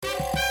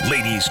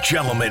Ladies,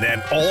 gentlemen,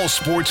 and all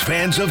sports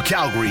fans of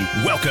Calgary,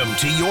 welcome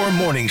to your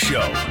morning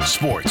show.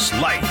 Sports,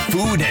 life,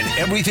 food, and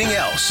everything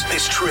else.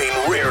 This train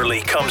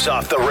rarely comes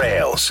off the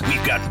rails.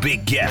 We've got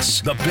big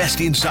guests, the best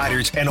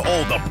insiders, and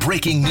all the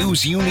breaking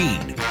news you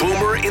need.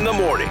 Boomer in the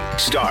Morning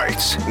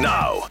starts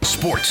now.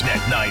 Sportsnet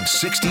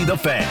 960 The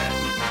Fan.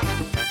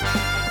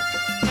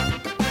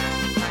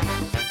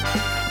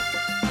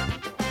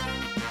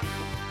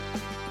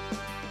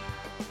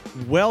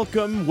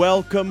 Welcome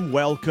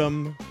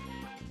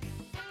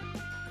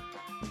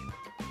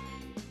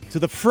to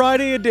the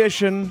Friday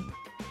edition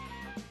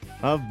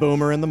of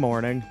Boomer in the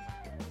Morning.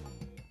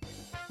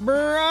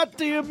 Brought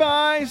to you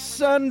by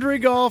Sundry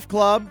Golf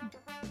Club.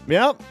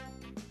 Yep.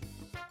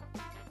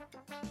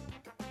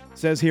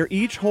 Says here,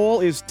 each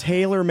hole is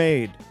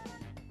tailor-made.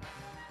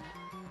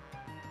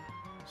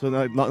 So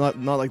not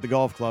like the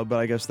golf club, but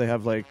I guess they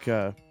have like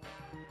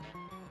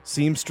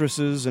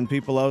seamstresses and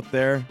people out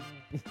there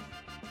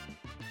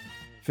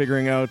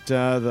figuring out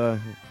the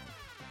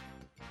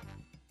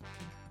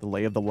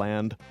lay of the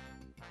land.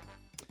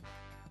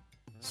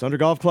 Sundry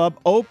Golf Club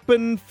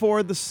open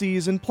for the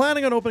season.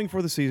 Planning on opening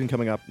for the season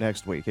coming up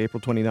next week,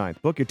 April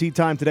 29th. Book your tee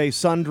time today,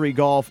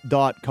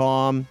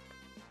 sundrygolf.com.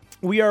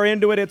 We are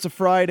into it. It's a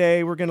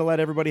Friday. We're going to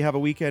let everybody have a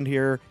weekend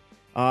here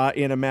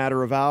in a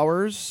matter of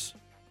hours.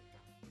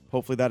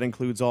 Hopefully that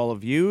includes all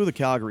of you, the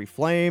Calgary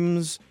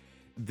Flames.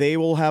 They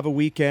will have a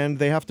weekend.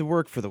 They have to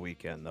work for the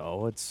weekend,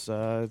 though. It's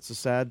a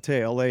sad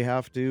tale. They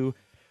have to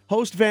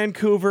host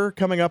Vancouver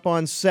coming up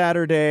on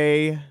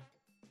Saturday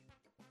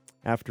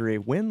after a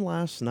win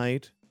last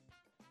night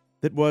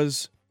that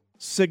was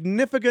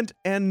significant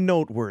and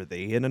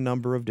noteworthy in a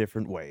number of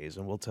different ways.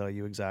 And we'll tell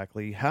you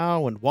exactly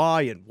how and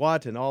why and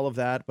what and all of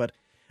that. But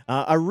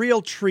a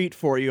real treat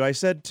for you. I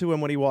said to him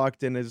when he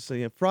walked in, is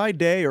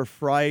Friday or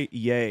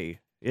Fry-yay?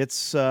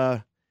 It's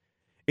been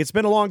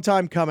a long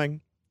time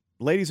coming.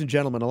 Ladies and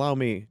gentlemen, allow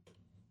me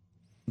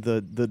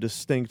the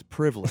distinct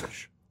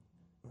privilege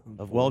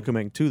of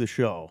welcoming to the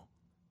show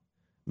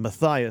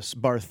Matthias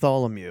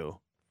Bartholomew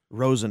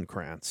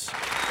Rosenkrantz.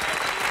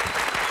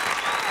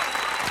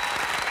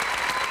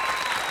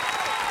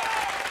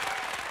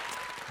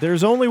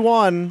 There's only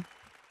one,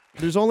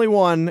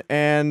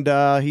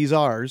 and he's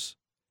ours,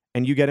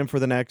 and you get him for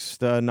the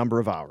next number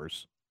of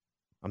hours.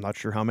 I'm not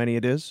sure how many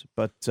it is,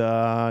 but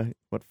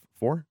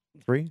 4?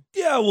 3?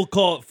 Yeah, we'll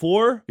call it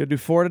 4. Gonna do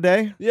 4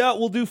 today? Yeah,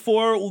 we'll do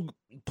 4. We'll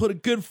put a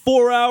good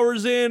 4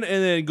 hours in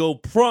and then go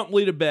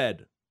promptly to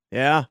bed.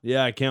 Yeah?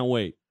 Yeah, I can't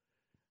wait.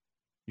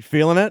 You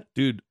feeling it?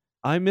 Dude,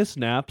 I miss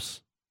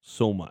naps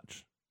so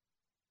much.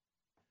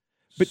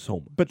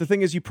 But the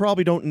thing is, you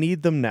probably don't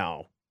need them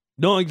now.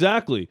 No,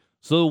 exactly.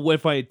 So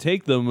if I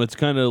take them, it's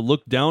kind of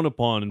looked down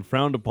upon and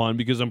frowned upon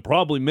because I'm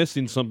probably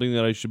missing something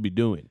that I should be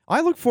doing.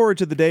 I look forward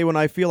to the day when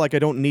I feel like I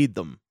don't need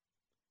them.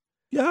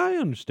 Yeah, I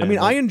understand. I mean,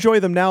 I enjoy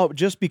them now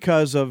just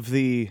because of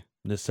the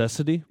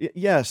necessity.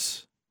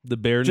 Yes, the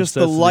bare just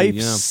necessity, the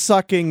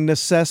life-sucking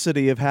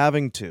necessity of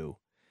having to.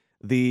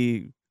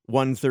 The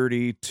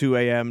 1:30, 2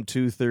 a.m.,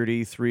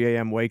 2:30, 3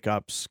 a.m.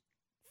 wake-ups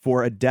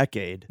for a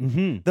decade.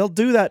 Mm-hmm. They'll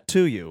do that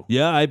to you.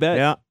 Yeah, I bet.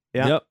 Yeah,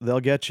 yep. They'll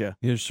get you.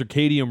 Your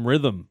circadian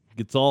rhythm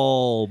gets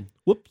all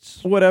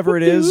whoops. Whatever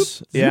it is,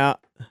 whoops. yeah.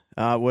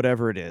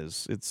 Whatever it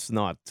is, it's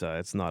not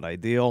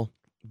ideal,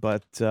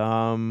 but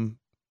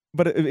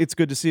it's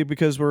good to see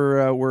because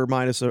we're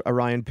minus a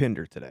Ryan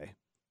Pinder today.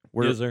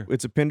 Yes, sir.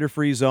 It's a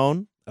Pinder-free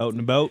zone, Out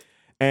and about.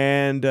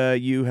 and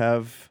you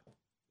have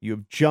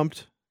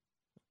jumped.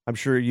 I'm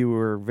sure you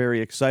were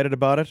very excited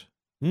about it.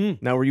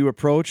 Now, were you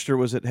approached, or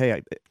was it,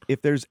 hey,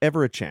 if there's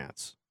ever a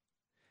chance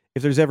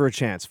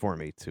for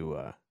me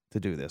to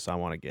do this, I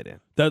want to get in.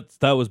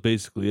 That was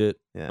basically it.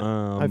 Yeah,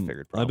 I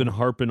figured. I've been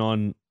harping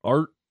on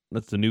Art.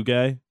 That's the new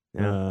guy.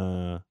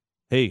 Yeah.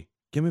 Hey,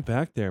 get me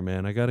back there,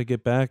 man. I got to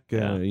get back.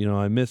 Yeah.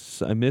 I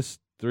miss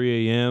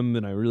 3 a.m.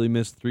 and I really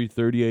miss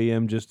 3:30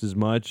 a.m. just as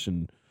much,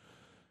 and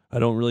I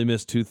don't really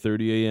miss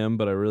 2:30 a.m.,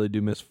 but I really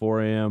do miss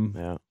 4 a.m.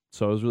 Yeah.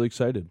 So I was really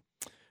excited.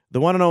 The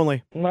one and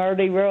only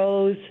Marty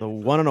Rose. The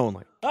one and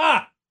only.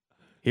 Ah!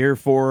 Here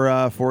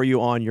for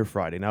you on your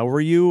Friday. Now, were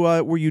you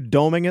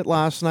doming it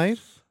last night?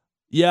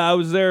 Yeah, I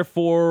was there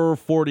for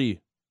 40,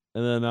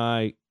 and then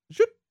I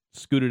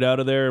scooted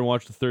out of there and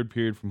watched the third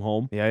period from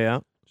home.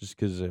 Yeah. Just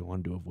because I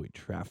wanted to avoid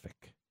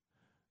traffic.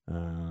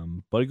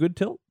 But a good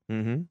tilt.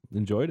 Mm-hmm.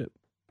 Enjoyed it.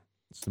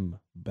 Some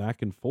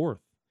back and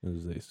forth,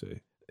 as they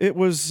say. It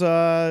was,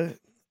 kind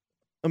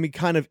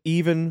of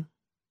even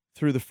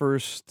through the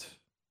first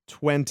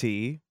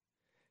 20.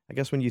 I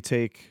guess when you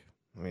take,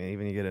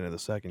 even you get into the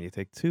second, you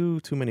take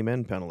too many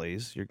men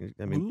penalties.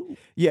 Ooh.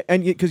 Yeah,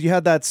 and because you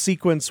had that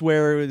sequence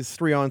where it was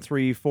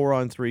 3-on-3,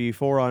 4-on-3,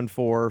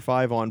 4-on-4,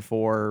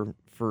 5-on-4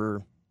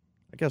 for,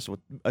 I guess,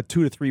 a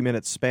 2 to 3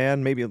 minute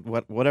span, maybe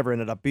whatever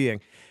ended up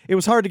being. It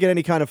was hard to get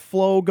any kind of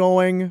flow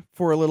going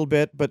for a little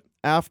bit, but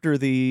after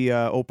the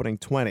opening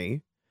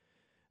 20,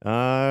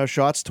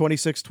 shots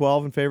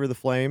 26-12 in favor of the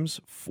Flames.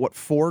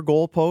 4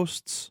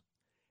 goalposts?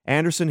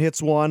 Anderson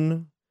hits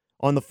one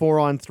on the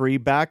 4-on-3.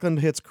 Backlund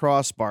hits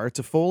crossbar.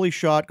 Toffoli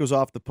shot goes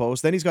off the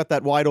post. Then he's got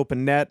that wide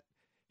open net.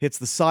 hits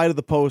the side of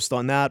the post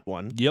on that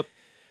one. Yep.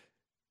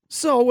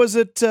 So was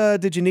it,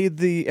 did you need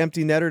the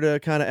empty netter to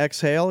kind of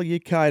exhale? You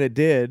kind of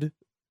did,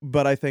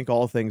 but I think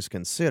all things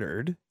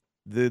considered,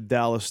 the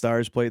Dallas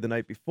Stars played the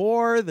night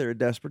before. They're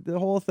desperate. The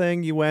whole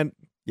thing, you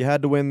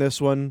had to win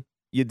this one.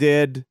 You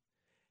did.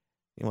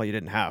 Well, you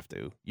didn't have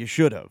to. You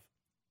should have.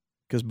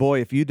 Because,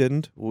 boy, if you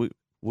didn't,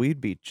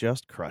 we'd be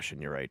just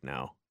crushing you right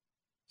now.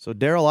 So,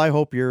 Daryl, I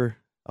hope you're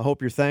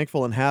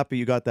thankful and happy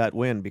you got that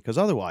win, because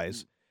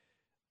otherwise,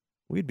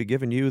 we'd be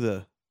giving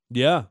you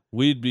Yeah,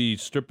 we'd be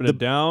stripping it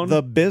down.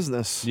 The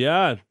business.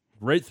 Yeah,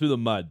 right through the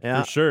mud,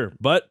 for sure.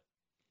 But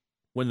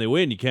when they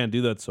win, you can't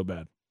do that so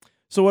bad.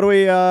 So what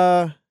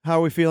how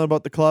are we feeling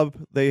about the club?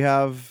 They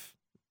have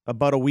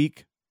about a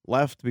week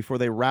left before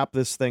they wrap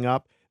this thing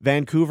up.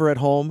 Vancouver at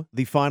home,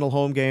 the final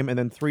home game, and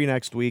then 3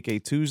 next week, a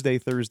Tuesday,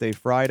 Thursday,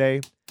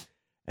 Friday,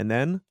 and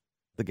then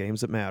the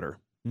games that matter.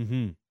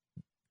 Mm-hmm.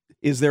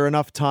 Is there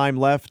enough time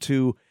left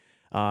to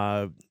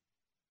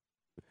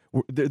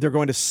they're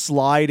going to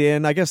slide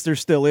in? I guess there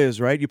still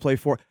is, right? You play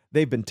 4.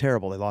 They've been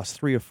terrible. They lost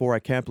 3 of 4. I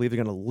can't believe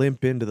they're going to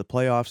limp into the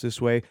playoffs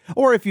this way.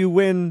 Or if you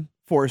win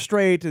 4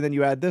 straight and then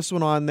you add this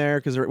one on there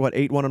because they're,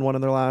 8-1-1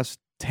 in their last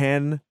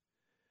 10.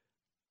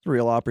 It's a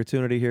real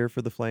opportunity here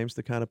for the Flames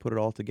to kind of put it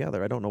all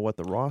together. I don't know what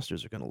the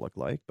rosters are going to look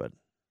like, but...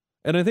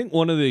 And I think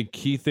one of the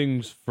key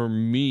things for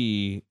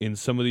me in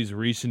some of these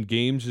recent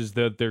games is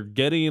that they're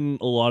getting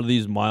a lot of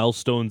these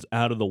milestones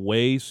out of the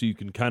way so you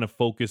can kind of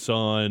focus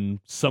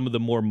on some of the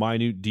more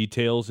minute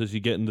details as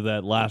you get into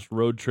that last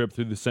road trip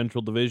through the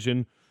Central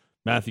Division.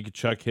 Matthew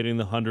Tkachuk hitting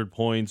the 100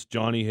 points.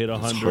 Johnny hit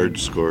 100. It's hard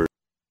to score.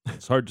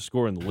 It's hard to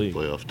score in the league.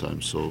 Playoff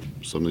time. So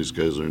some of these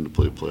guys learn to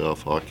play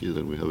playoff hockey,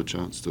 then we have a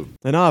chance to.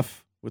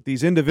 Enough with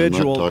these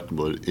individual... I'm not talking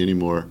about it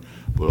anymore,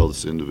 about all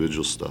this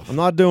individual stuff. I'm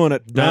not doing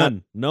it.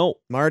 Done. No.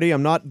 Marty,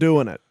 I'm not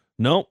doing it.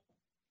 No.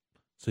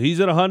 So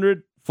he's at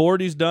 100.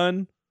 40's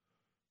done.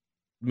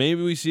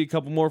 Maybe we see a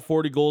couple more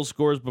 40 goal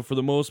scores, but for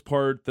the most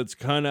part, that's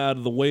kind of out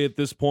of the way at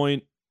this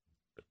point.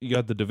 You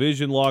got the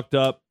division locked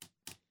up.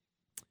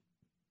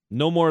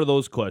 No more of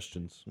those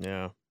questions.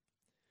 Yeah.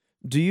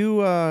 Do you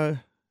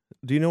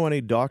know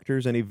any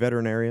doctors, any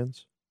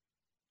veterinarians?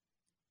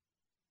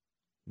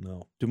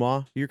 No.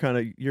 Dumas, you're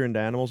into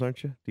animals,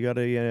 aren't you? Do you got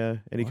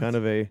any kind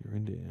of a... You're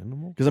into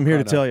animals? Because I'm here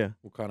to tell you.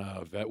 What kind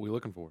of vet we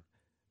looking for?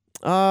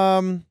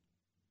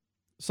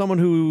 Someone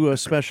who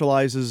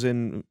specializes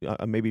in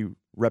maybe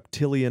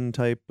reptilian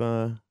type...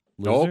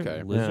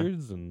 okay.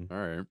 Lizards and All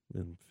right.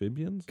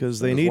 amphibians? Because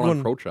There's they need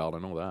one... Pro Child, I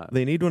know that.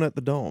 They need one at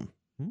the Dome.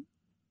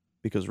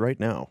 Because right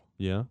now,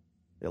 Yeah.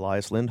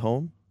 Elias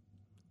Lindholm,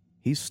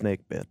 he's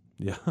snake bit.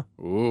 Yeah.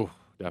 Ooh,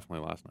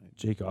 definitely last night.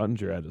 Jake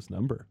Ottinger had his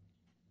number.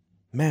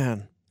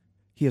 Man,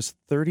 he has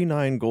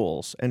 39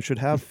 goals and should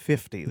have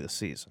 50 this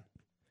season.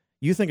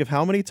 You think of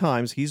how many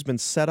times he's been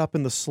set up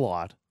in the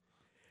slot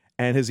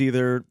and has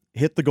either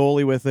hit the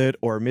goalie with it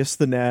or missed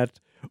the net,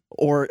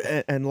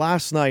 and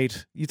last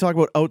night, you talk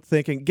about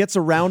outthinking, gets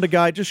around a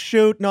guy, just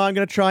shoot, no, I'm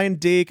going to try and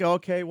deke,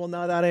 okay, well,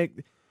 no, that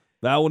ain't...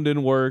 That one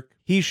didn't work.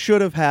 He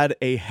should have had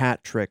a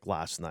hat trick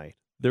last night.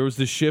 There was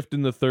the shift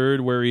in the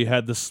third where he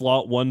had the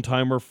slot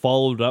one-timer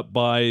followed up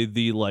by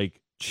the,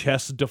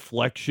 chest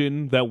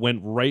deflection that went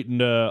right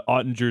into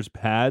Ottinger's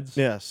pads.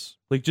 Yes.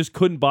 Just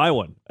couldn't buy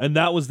one. And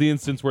that was the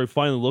instance where he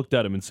finally looked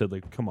at him and said,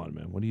 come on,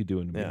 man, what are you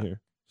doing to me here?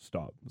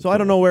 Stop. So I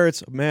don't know where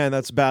it's, man,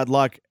 that's bad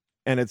luck,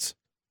 and it's,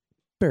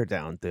 bear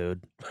down,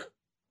 dude.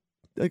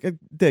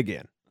 Dig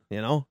in,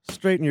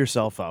 straighten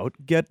yourself out.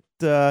 Get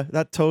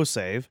that toe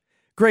save.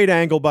 Great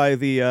angle by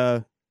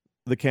the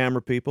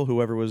camera people,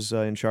 whoever was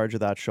in charge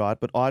of that shot,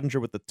 but Ottinger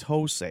with the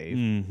toe save.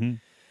 Mm-hmm.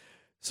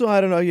 So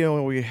I don't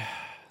know,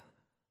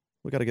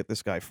 we got to get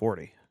this guy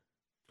 40.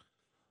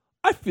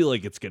 I feel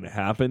like it's going to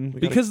happen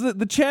because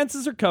the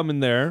chances are coming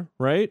there,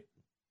 right?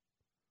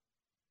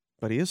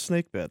 But he is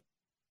snake bit.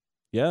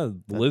 Yeah,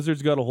 the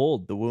lizard's got a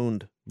hold. The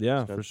wound.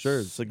 Yeah, for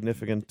sure.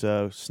 Significant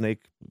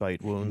snake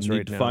bite wounds right now.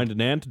 Need to find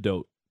an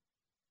antidote.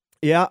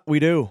 Yeah, we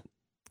do.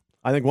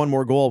 I think one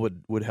more goal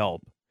would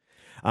help.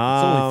 It's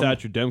only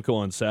Thatcher Demko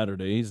on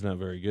Saturday. He's not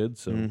very good.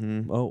 So,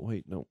 Oh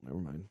wait, no, never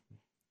mind.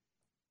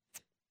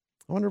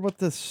 I wonder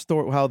what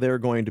how they're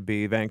going to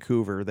be.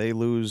 Vancouver, they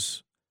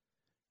lose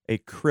a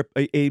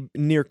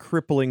near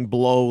crippling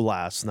blow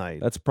last night.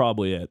 That's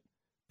probably it.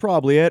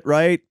 Probably it,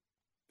 right?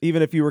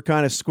 Even if you were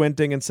kind of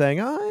squinting and saying,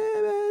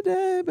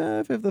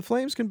 if the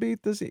Flames can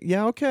beat this,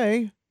 yeah,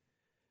 okay.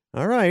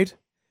 All right.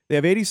 They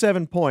have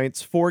 87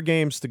 points, 4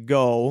 games to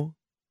go,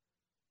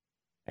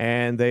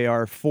 and they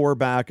are 4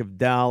 back of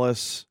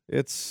Dallas.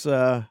 It's,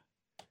 you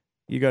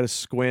got to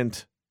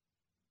squint.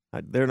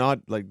 They're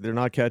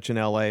not catching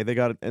LA. They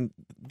got it. And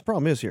the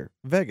problem is here,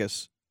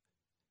 Vegas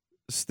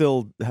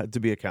still had to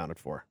be accounted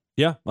for.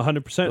 Yeah,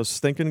 100%. Those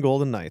stinking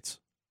Golden Knights.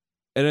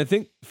 And I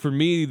think for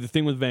me, the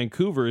thing with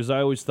Vancouver is I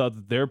always thought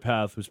that their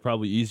path was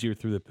probably easier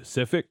through the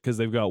Pacific because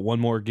they've got one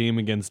more game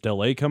against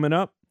LA coming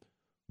up.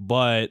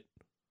 But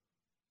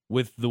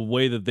with the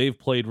way that they've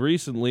played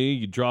recently,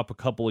 you drop a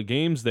couple of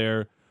games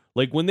there.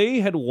 When they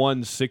had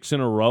won 6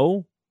 in a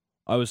row,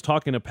 I was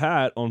talking to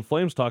Pat on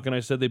Flames Talk, and I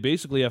said they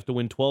basically have to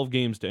win 12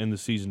 games to end the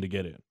season to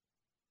get in.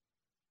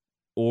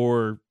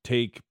 Or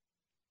take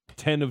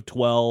 10 of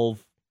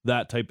 12,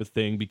 that type of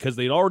thing, because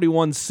they'd already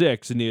won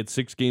 6, and they had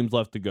 6 games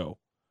left to go.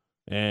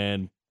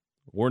 And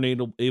weren't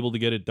able to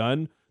get it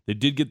done. They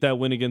did get that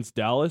win against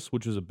Dallas,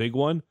 which was a big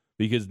one,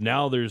 because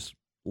now there's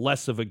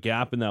less of a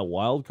gap in that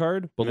wild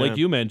card. But like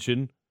you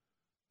mentioned,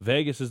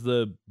 Vegas is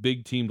the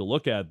big team to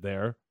look at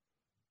there.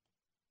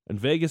 And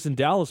Vegas and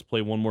Dallas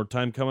play one more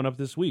time coming up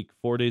this week,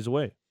 4 days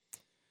away.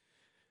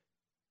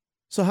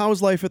 So how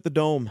is life at the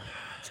Dome?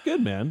 It's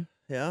good, man.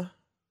 Yeah?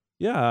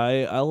 Yeah,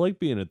 I like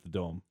being at the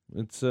Dome.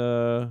 It's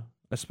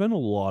I spend a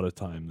lot of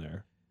time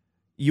there.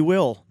 You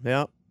will,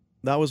 yeah.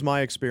 That was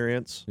my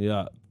experience.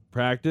 Yeah.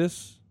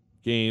 Practice,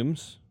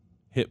 games,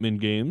 Hitman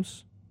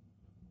games.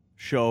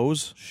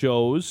 Shows.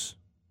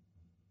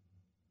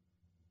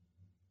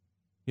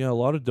 Yeah, a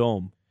lot of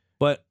Dome.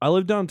 But I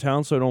live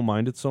downtown, so I don't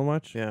mind it so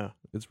much. Yeah.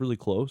 It's really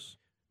close.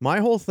 My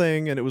whole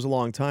thing, and it was a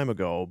long time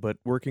ago, but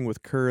working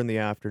with Kerr in the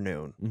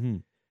afternoon. Mm-hmm.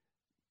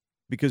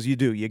 Because you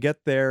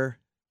get there,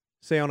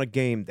 say on a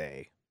game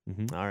day.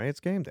 Mm-hmm. All right, it's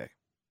game day.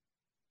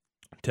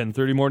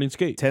 10:30 morning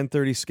skate.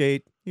 10:30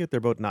 skate. You get there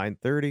about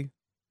 9:30.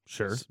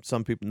 Sure.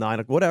 Some people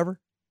 9, whatever.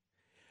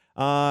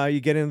 You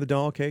get into the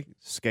Dome, okay,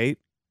 skate.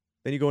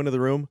 Then you go into the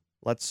room.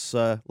 Let's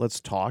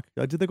talk.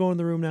 Did they go in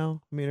the room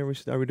now? I mean, are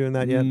we doing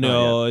that yet? Not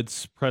No, yet.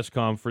 it's press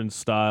conference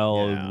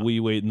style. Yeah. We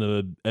wait in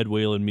the Ed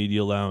Whalen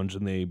Media Lounge,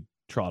 and they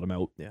trot them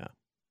out. Yeah,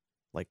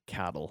 like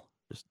cattle.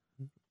 Just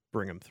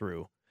bring them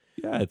through.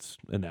 Yeah, it's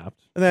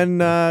inapt. And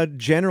then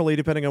generally,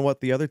 depending on what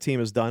the other team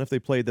has done, if they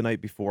played the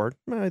night before,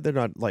 they're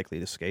not likely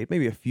to skate.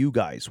 Maybe a few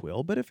guys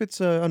will, but if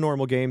it's a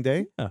normal game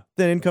day,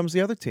 then in comes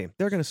the other team.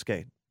 They're going to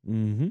skate.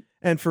 Mm-hmm.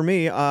 And for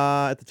me,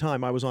 at the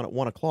time, I was on at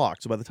 1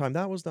 o'clock. So by the time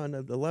that was done,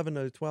 at 11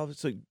 to 12,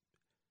 so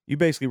you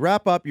basically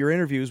wrap up your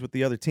interviews with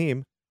the other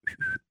team,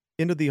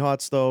 into the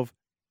hot stove,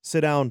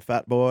 sit down,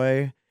 fat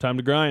boy. Time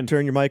to grind.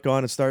 Turn your mic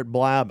on and start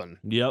blabbing.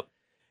 Yep.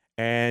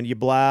 And you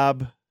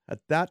blab. At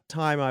that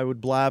time, I would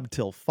blab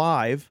till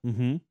 5.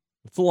 Mm-hmm.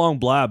 It's a long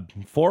blab.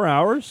 4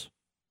 hours?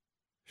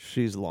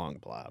 She's long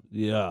blab.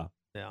 Yeah.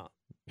 Yeah.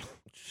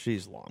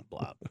 She's long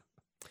blab.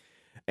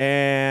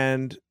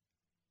 And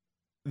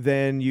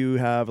then you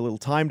have a little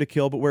time to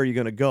kill, but where are you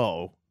going to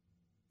go?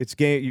 It's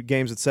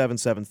games at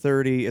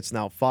 7:30. It's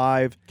now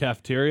 5.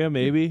 Cafeteria,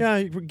 maybe? Yeah,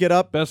 you get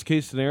up. Best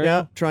case scenario?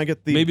 Yeah, try and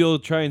get the... Maybe you'll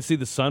try and see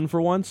the sun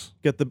for once?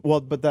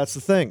 But that's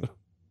the thing.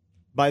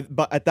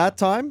 At that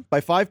time, by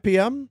 5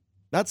 p.m.,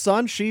 that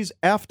sun, she's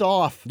effed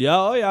off. Yeah,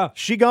 oh yeah.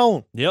 She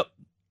gone. Yep.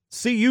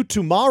 See you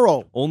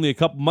tomorrow. Only a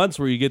couple months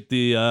where you get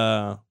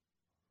the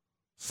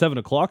 7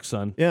 o'clock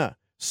sun. Yeah.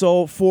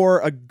 So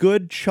for a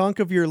good chunk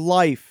of your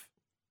life,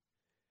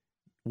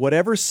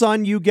 whatever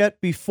sun you get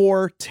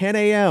before 10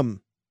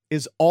 a.m.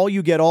 is all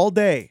you get all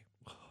day.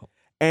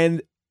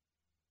 And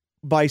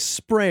by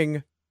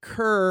spring,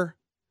 Kerr,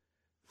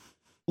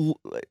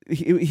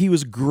 he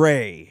was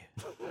gray.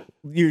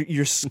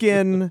 Your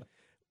skin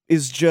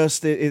is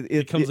just it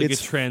becomes like a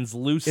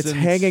translucent. It's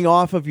hanging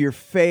off of your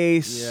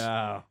face.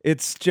 Yeah.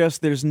 It's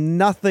just there's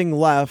nothing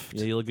left.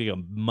 Yeah, you look like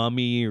a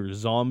mummy or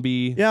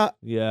zombie. Yeah.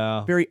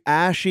 Yeah. Very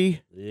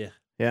ashy. Yeah.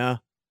 Yeah.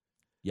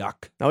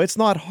 Yuck. Now it's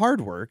not hard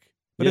work,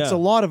 but it's a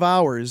lot of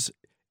hours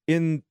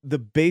in the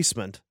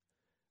basement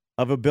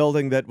of a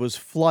building that was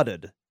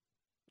flooded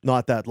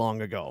not that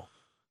long ago.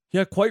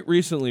 Yeah, quite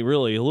recently,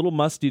 really. A little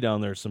musty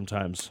down there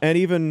sometimes. And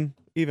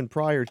even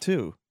prior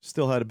to,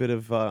 still had a bit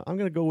of I'm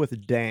going to go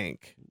with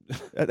dank.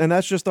 And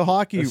that's just a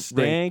hockey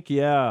stank,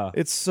 yeah.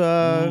 It's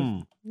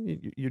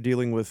you're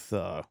dealing with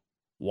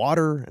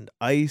water and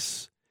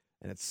ice,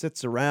 and it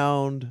sits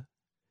around,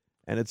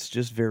 and it's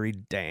just very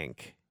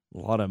dank. A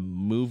lot of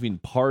moving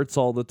parts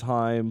all the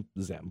time.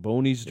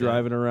 Zambonis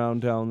driving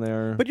around down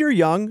there. But you're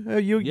young.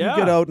 You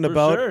get out and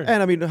about. Sure.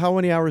 And I mean, how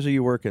many hours are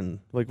you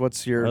working? Like,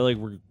 what's your... I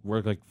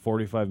work like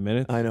 45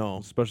 minutes. I know.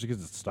 Especially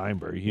because it's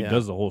Steinberg. He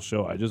does the whole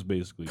show. I just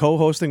basically...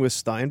 Co-hosting with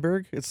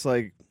Steinberg? It's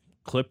like...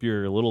 Clip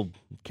your little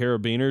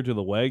carabiner to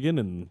the wagon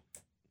and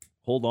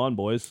hold on,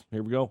 boys.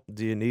 Here we go.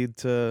 Do you need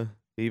to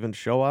even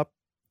show up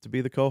to be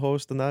the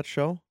co-host in that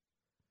show?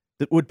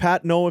 Would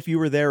Pat know if you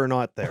were there or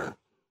not there?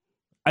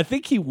 I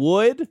think he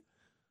would,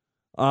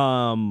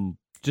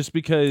 just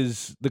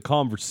because the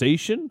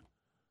conversation.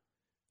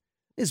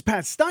 This is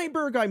Pat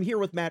Steinberg. I'm here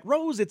with Matt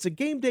Rose. It's a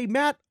game day.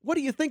 Matt, what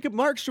do you think of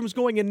Markstrom's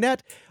going in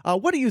net?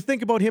 What do you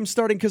think about him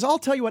starting? Because I'll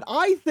tell you what,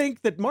 I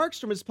think that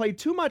Markstrom has played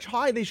too much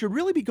high. They should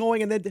really be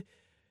going, and then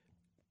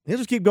he'll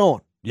just keep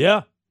going.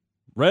 Yeah,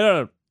 right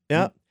on.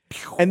 Yeah.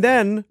 And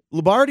then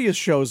Labardius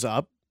shows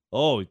up.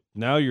 Oh,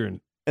 now you're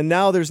in. And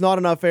now there's not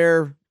enough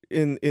air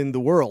in the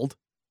world.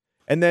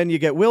 And then you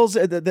get Wills,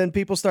 and then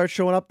people start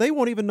showing up. They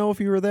won't even know if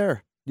you were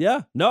there.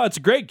 Yeah. No, it's a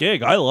great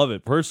gig. I love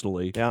it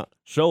personally. Yeah.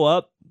 Show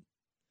up.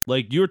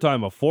 Like you were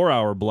talking about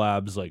 4-hour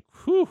blabs. Like,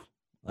 whew,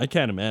 I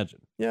can't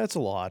imagine. Yeah, it's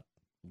a lot.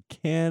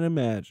 Can't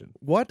imagine.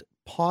 What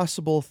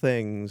possible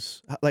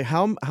things, like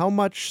how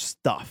much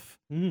stuff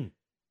do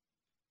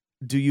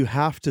you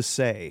have to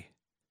say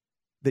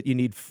that you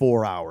need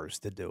 4 hours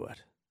to do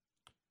it?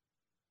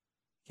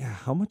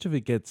 how much of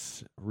it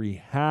gets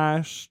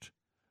rehashed?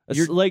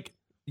 You're-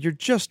 You're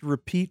just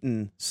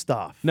repeating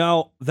stuff.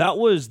 Now, that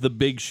was the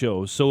big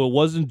show, so it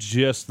wasn't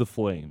just the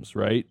Flames,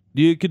 right?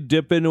 You could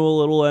dip into a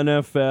little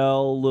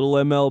NFL, a little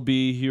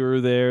MLB here or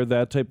there,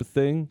 that type of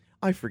thing.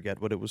 I forget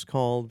what it was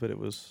called, but it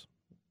was...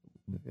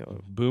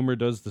 Boomer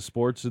does the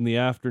sports in the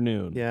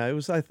afternoon. Yeah, it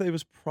was. I think it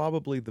was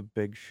probably the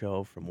big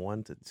show from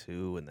 1 to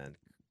 2, and then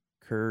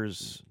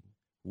Kerr's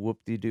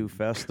Whoop-de-Doo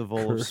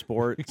Festival of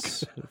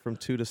Sports from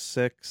 2 to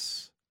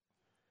 6.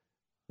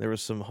 There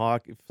was some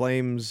hockey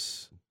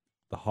Flames.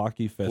 The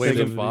hockey Flames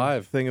festival.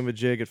 at 5.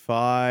 Thingamajig at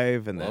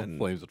 5, and Love then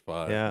Flames at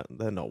 5. Yeah,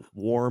 then a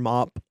warm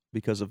up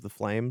because of the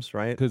Flames,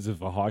 right? Because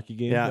of a hockey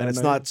game. Yeah, that and it's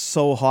night? not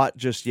so hot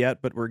just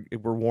yet, but we're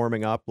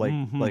warming up like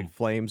Mhm.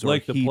 Flames or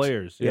like the heat.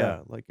 players.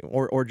 Yeah. like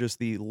or just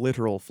the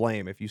literal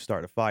flame. If you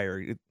start a fire,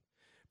 it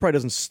probably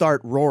doesn't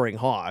start roaring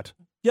hot.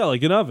 Yeah,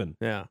 like an oven.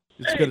 Yeah,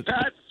 it's Hey, gonna.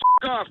 Pat,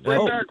 off.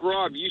 Bring Oh. back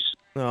Rob. You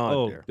Oh,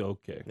 Oh, dear.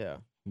 okay. Yeah.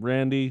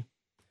 Randy,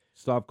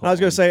 stop calling. I was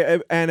going to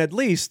say, and at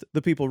least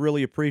the people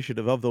really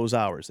appreciative of those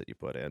hours that you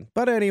put in.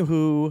 But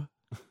anywho,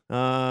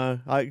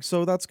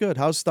 so that's good.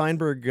 How's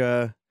Steinberg?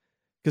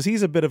 Because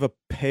he's a bit of a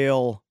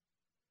pale.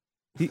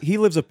 He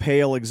lives a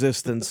pale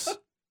existence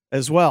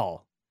as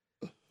well.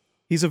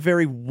 He's a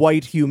very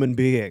white human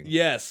being.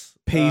 Yes.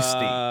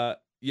 Pasty.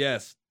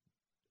 Yes.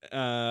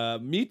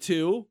 Me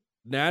too.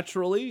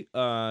 Naturally.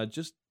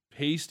 Just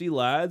pasty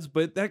lads,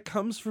 but that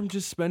comes from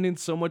just spending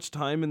so much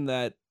time in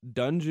that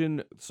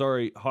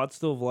hot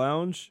stove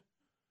lounge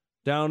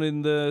down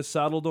in the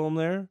Saddle Dome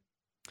there.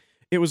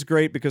 It was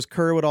great because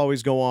Kerr would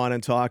always go on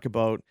and talk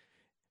about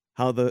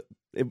how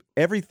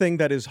everything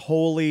that is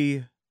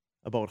holy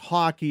about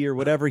hockey or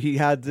whatever he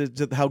had,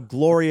 how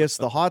glorious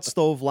the hot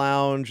stove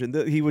lounge, and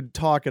he would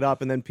talk it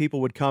up, and then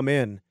people would come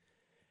in.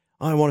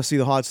 I want to see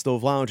the hot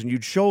stove lounge, and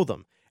you'd show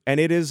them. And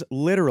it is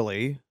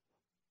literally,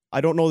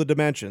 I don't know the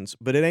dimensions,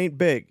 but it ain't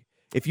big.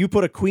 If you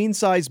put a queen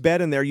size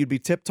bed in there, you'd be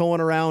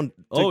tiptoeing around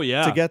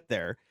to get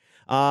there.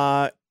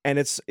 And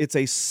it's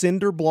a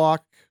cinder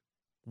block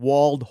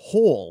walled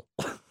hole.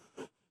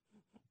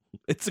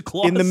 It's a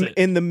closet.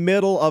 in the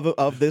middle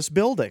of this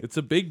building. It's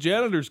a big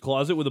janitor's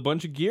closet with a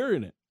bunch of gear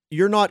in it.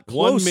 You're not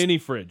close. One mini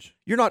fridge.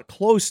 You're not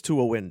close to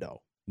a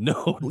window.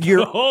 No,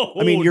 You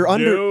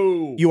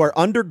are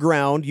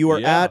underground. You are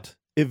Yeah. at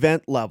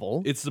event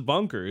level. It's the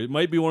bunker. It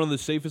might be one of the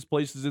safest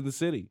places in the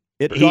city.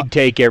 He'd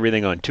take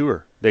everything on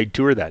tour. They'd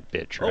tour that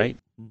bitch, right?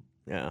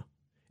 Yeah.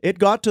 It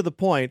got to the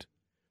point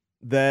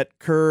that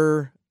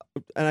Kerr,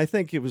 and I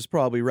think it was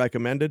probably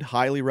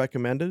highly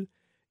recommended,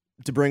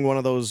 to bring one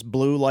of those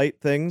blue light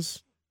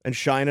things and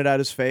shine it at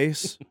his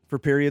face for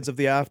periods of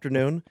the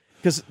afternoon.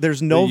 Because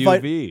there's no The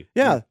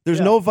UV.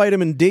 there's no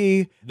vitamin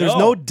D. There's No.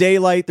 no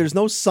daylight. There's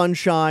no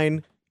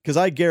sunshine. Because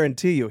I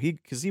guarantee you,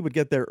 because he would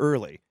get there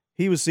early.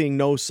 He was seeing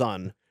no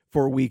sun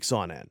for weeks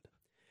on end.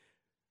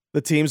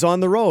 The team's on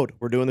the road.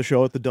 We're doing the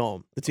show at the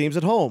Dome. The team's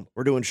at home.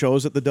 We're doing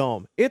shows at the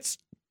Dome. It's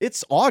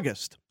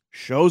August.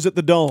 Shows at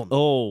the Dome.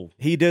 Oh,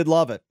 He did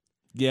love it.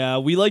 yeah.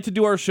 We like to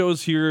do our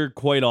shows here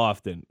quite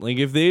often. Like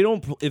if they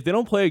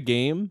don't play a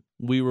game,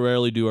 we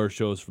rarely do our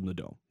shows from the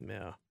Dome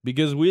Yeah.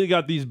 because we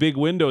got these big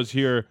windows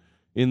here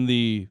in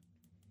the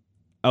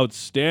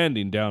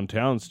outstanding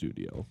downtown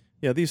studio.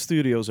 Yeah, these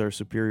studios are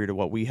superior to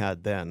what we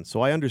had then.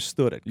 So I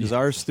understood it. Because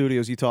our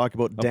studios, you talk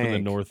about Up dank. in the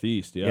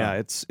Northeast.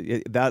 Yeah,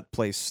 that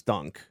place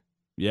stunk.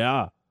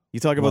 Yeah. You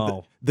talk about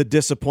Wow. the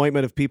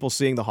disappointment of people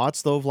seeing the hot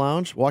stove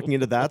lounge, walking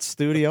into that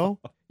studio.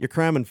 You're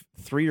cramming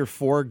 3 or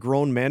 4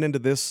 grown men into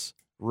this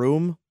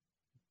room.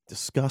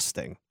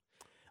 Disgusting.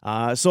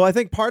 So I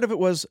think part of it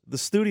was the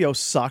studio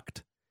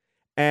sucked.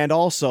 And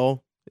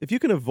also, if you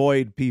can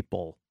avoid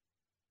people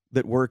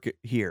that work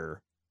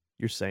here,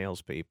 your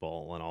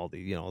salespeople and all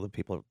the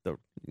people, the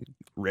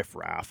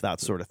riffraff, that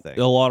sort of thing.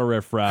 A lot of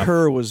riffraff.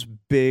 Kerr was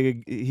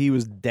big. He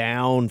was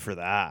down for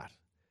that.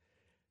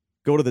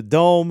 Go to the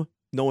Dome.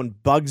 No one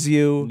bugs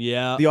you.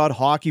 Yeah. The odd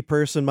hockey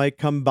person might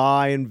come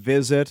by and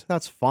visit.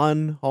 That's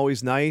fun.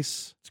 Always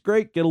nice. It's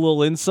great. Get a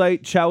little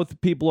insight, chat with the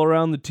people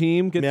around the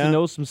team, get Yeah. to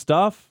know some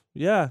stuff.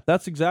 Yeah,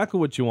 that's exactly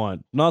what you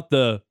want. Not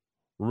the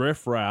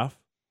riffraff.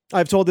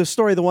 I've told this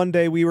story. The one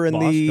day we were in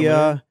Boss the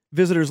coming in.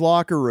 visitors'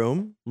 locker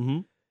room, Mm-hmm.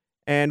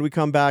 and we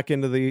come back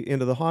into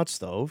the hot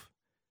stove,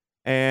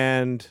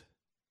 and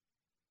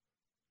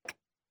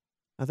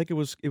I think it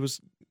was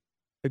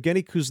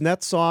Evgeny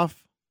Kuznetsov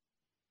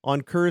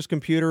on Kerr's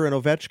computer and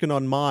Ovechkin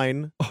on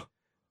mine.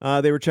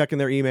 They were checking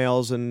their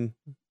emails and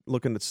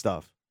looking at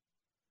stuff.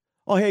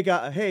 Oh, hey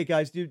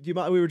guys, do you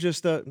mind? We were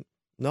just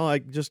no, I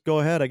just go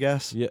ahead, I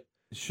guess. Yeah,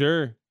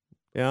 sure.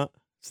 Yeah,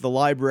 it's the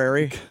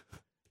library.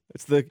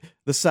 It's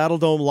the Saddle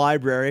Dome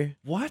Library.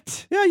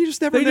 What? Yeah, you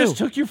just never They knew. just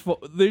took your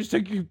they just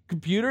took your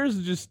computers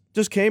and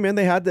just came in.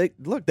 They had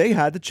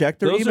to check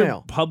their those email.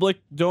 are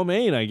public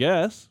domain, I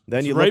guess. Then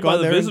It's you right look by on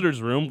the there and-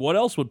 visitors' room. What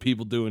else would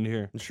people do in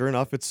here? And sure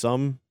enough, it's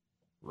some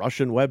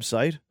Russian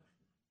website,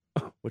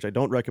 which I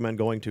don't recommend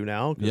going to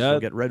now because Yeah. you'll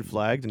get red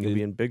flagged and you'll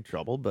be in big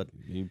trouble. But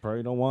You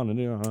probably don't want to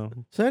do. Huh?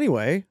 so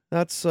anyway,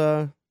 that's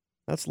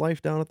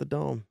life down at the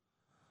Dome.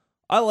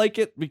 I like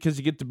it because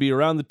you get to be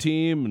around the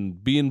team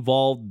and be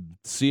involved,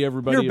 see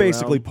everybody. You're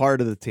basically around.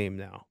 part of the team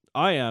now.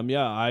 I am,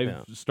 yeah.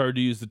 I've started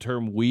to use the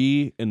term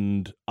we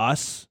and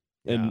us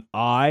and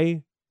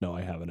I. No,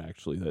 I haven't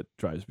actually. That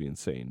drives me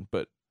insane.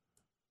 But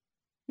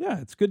yeah,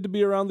 it's good to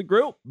be around the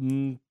group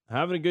and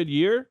having a good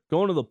year,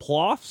 going to the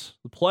playoffs.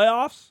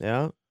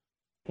 Yeah.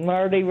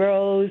 Marty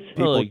Rose.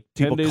 People, like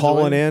 10 people days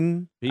calling away.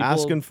 in, People-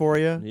 asking for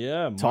you,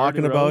 Yeah, Marty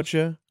talking Rose. about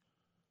you.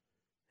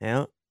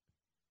 Yeah.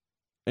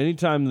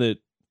 Anytime that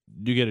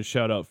you get a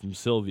shout out from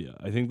Sylvia,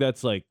 I think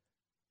that's like,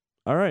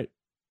 all right,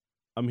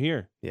 I'm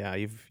here. Yeah,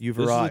 you've This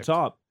arrived. is the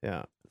top.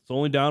 Yeah. It's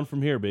only down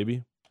from here,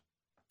 baby.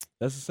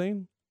 That's the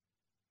same.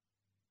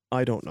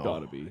 I don't It's know.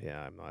 gotta be.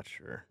 Yeah, I'm not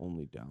sure.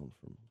 Only down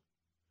from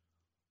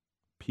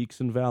peaks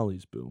and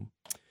valleys. Boom.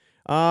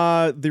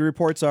 The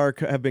reports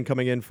have been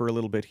coming in for a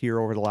little bit here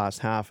over the last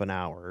half an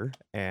hour,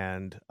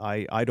 and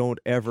I don't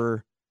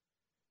ever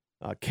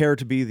care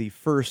to be the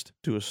first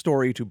to a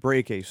story to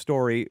break a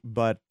story,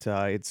 but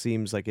it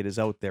seems like it is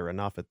out there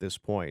enough at this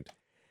point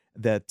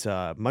that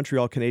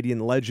Montreal Canadian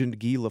legend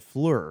Guy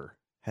Lafleur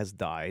has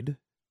died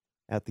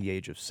at the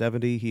age of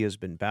 70. He has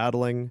been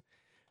battling.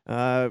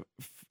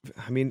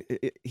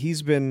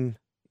 He's been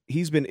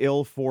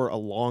ill for a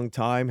long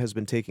time, has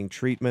been taking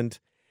treatment,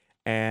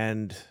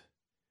 and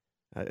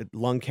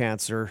lung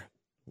cancer.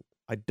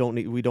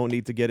 We don't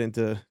need to get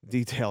into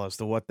detail as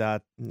to what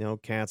that,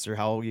 cancer,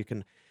 how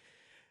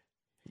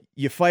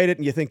you fight it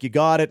and you think you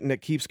got it and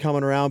it keeps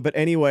coming around. But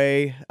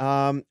anyway,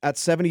 at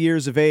 70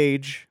 years of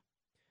age,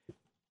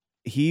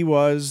 he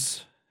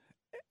was,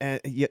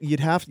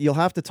 you'll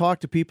have to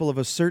talk to people of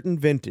a certain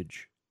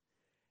vintage.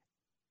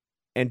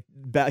 And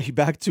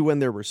back to when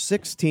there were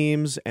 6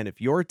 teams, and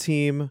if your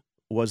team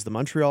was the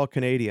Montreal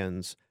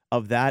Canadiens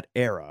of that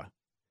era,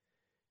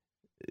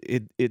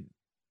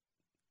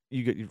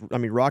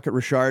 Rocket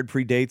Richard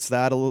predates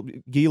that a little.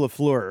 Guy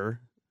Lafleur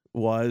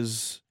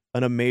was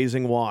an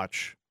amazing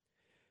watch.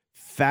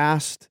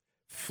 Fast,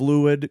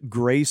 fluid,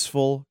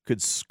 graceful,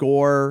 could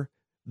score,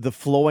 the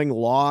flowing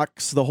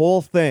locks, the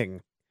whole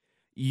thing.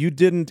 You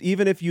didn't,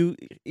 even if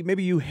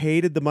maybe you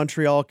hated the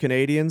Montreal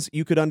Canadiens,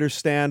 you could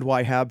understand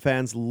why Hab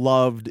fans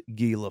loved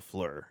Guy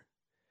Lafleur.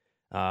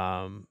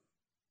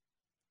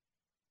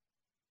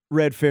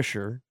 Red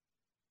Fisher,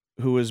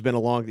 who has been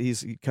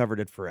he covered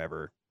it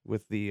forever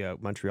with the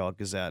Montreal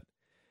Gazette.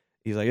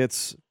 He's like,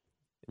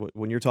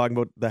 when you're talking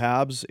about the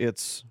Habs,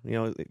 it's,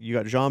 you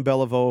got Jean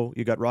Beliveau,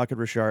 you got Rocket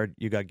Richard,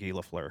 you got Guy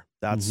Lafleur.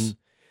 That's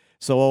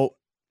so,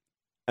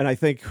 and I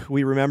think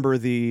we remember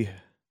the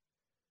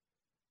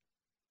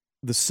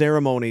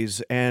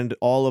ceremonies and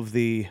all of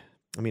the,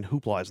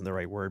 hoopla isn't the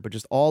right word, but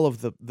just all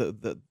of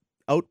the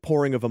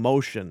outpouring of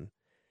emotion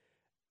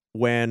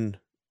when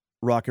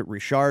Rocket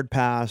Richard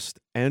passed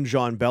and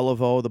Jean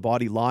Beliveau, the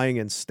body lying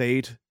in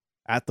state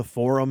at the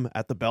Forum,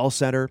 at the Bell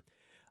Center.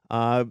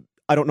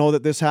 I don't know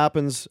that this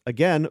happens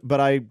again,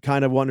 but I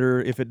kind of wonder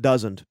if it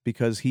doesn't,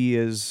 because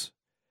he's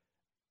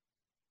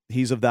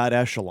of that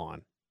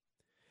echelon.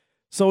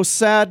 So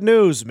sad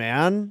news,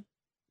 man.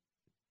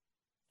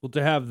 Well,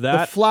 to have The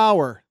that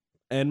flower.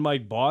 and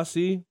Mike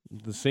Bossy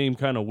the same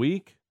kind of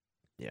week,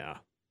 Yeah.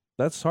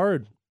 that's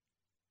hard.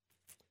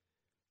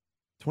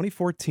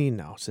 2014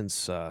 now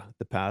since the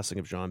passing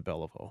of Jean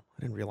Beliveau.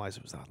 I didn't realize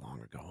it was that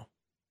long ago.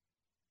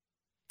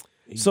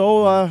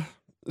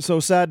 So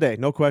sad day,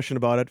 no question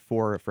about it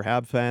for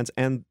Hab fans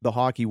and the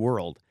hockey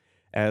world,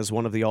 as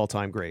one of the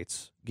all-time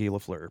greats, Guy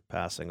Lafleur,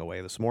 passing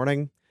away this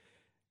morning.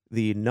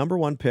 The number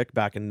 1 pick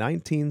back in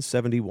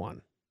 1971.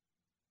 And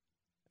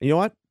you know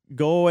what?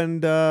 Go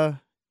and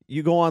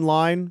you go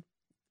online,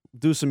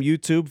 do some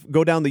YouTube,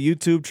 go down the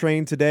YouTube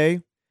train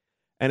today,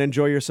 and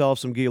enjoy yourself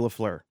some Guy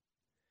Lafleur.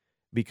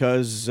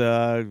 Because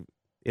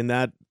in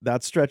that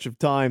stretch of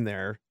time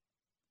there,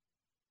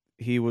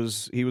 he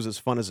was as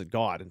fun as it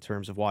got in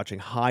terms of watching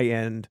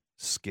high-end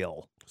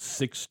skill.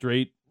 6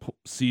 straight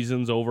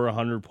seasons over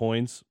 100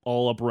 points,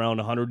 all up around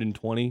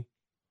 120.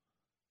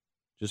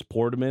 Just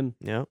poured them in.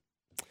 Yeah.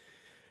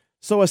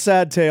 So a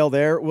sad tale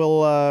there.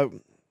 We'll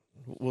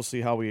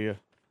see how we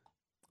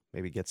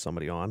maybe get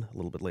somebody on a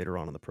little bit later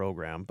on in the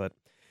program. But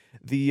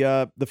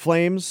the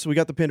Flames, we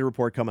got the Pinder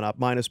report coming up,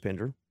 minus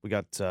Pinder. We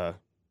got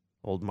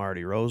old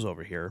Marty Rose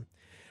over here.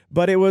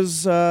 But it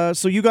was,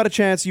 so you got a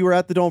chance, you were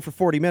at the Dome for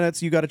 40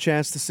 minutes, you got a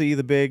chance to see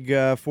the big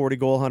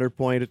 40-goal,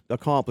 100-point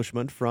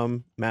accomplishment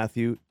from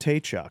Matthew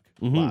Tkachuk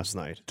last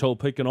night. Toe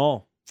pick and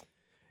all.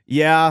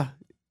 Yeah,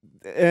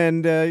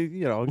 and,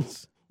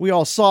 we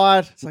all saw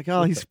it. It's like,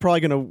 oh, he's probably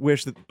going to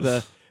wish that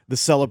the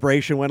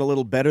celebration went a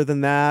little better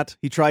than that.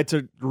 He tried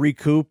to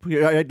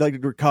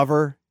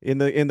recover in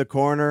the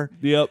corner.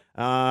 Yep.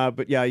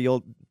 But yeah,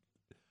 you'll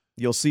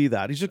see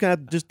that. He's just going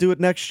to just do it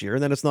next year,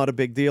 and then it's not a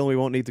big deal, and we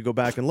won't need to go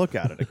back and look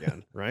at it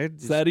again, right?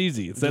 It's that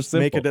easy. It's that just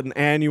simple. make it an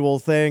annual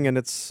thing, and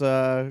it's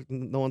no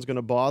one's going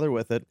to bother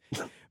with it.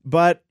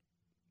 But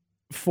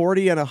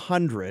 40 and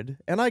 100,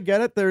 and I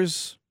get it.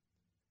 There's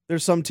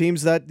some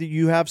teams that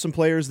you have some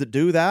players that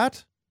do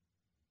that.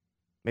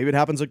 Maybe it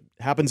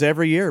happens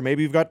every year.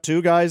 Maybe you've got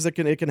two guys that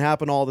it can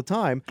happen all the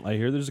time. I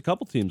hear there's a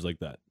couple teams like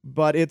that.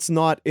 But it's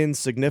not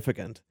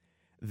insignificant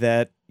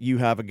that you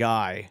have a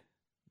guy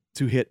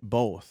to hit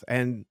both.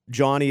 And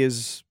Johnny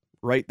is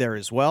right there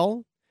as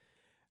well.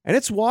 And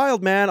it's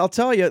wild, man. I'll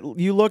tell you,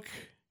 you look,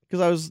 because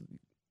I was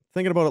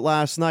thinking about it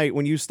last night,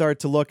 when you start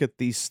to look at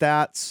the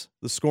stats,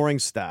 the scoring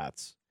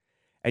stats,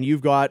 and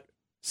you've got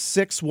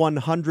 6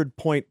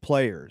 100-point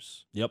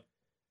players. Yep.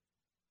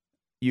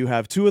 You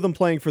have 2 of them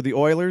playing for the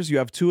Oilers. You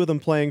have 2 of them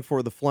playing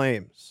for the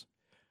Flames.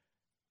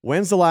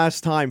 When's the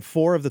last time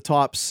 4 of the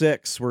top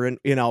 6 were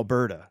in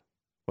Alberta?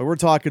 Well, we're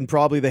talking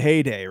probably the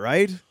heyday,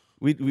 right?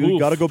 We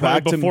got to go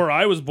back to before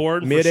I was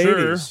born, mid-80s.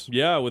 For sure.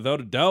 Yeah,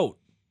 without a doubt.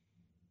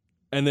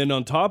 And then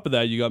on top of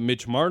that, you got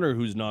Mitch Marner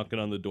who's knocking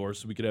on the door,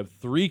 so we could have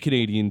 3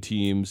 Canadian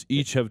teams,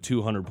 each have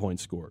 200-point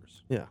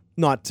scores. Yeah.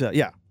 Not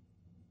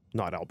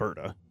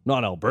Alberta.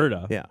 Not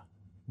Alberta. Yeah.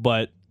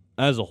 But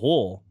as a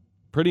whole,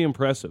 pretty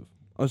impressive.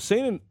 I was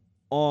saying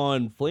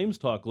on Flames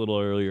Talk a little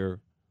earlier,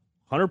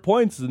 100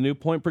 points is a new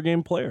point per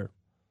game player.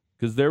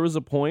 Because there was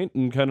a point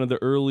in kind of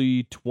the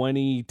early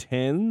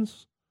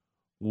 2010s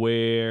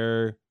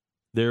where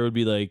there would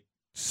be like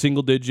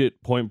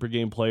single-digit point per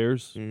game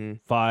players,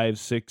 5,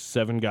 6,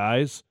 7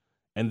 guys.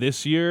 And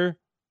this year,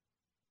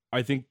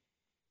 I think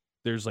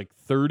there's like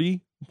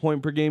 30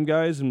 point per game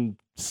guys and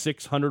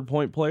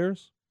 600-point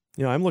players.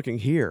 You know, I'm looking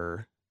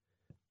here.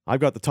 I've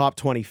got the top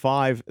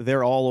 25.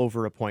 They're all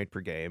over a point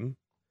per game.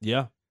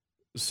 Yeah.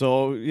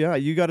 So, yeah,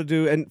 you got to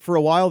do... And for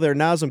a while there,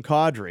 Nazem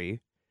Kadri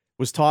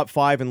was top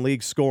 5 in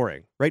league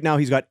scoring. Right now,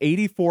 he's got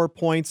 84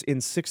 points in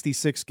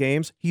 66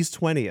 games. He's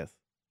 20th.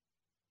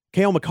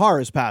 Cale Makar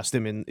has passed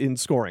him in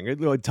scoring.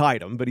 It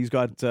tied him, but he's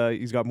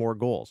got more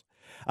goals.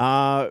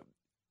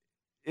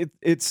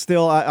 It's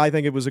still... I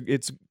think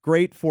it's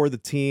great for the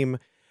team,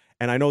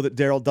 and I know that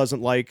Daryl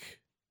doesn't like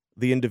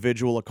the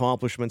individual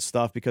accomplishment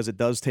stuff because it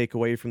does take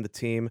away from the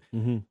team.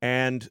 Mm-hmm.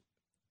 And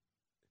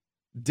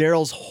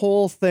Daryl's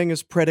whole thing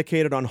is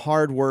predicated on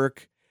hard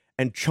work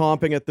and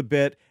chomping at the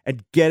bit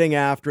and getting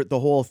after it, the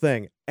whole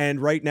thing. And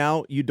right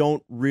now, you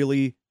don't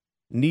really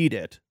need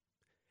it.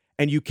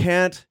 And you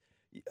can't,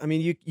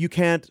 you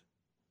can't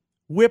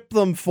whip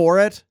them for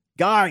it.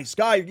 Guys,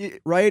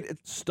 right?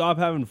 Stop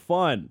having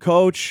fun.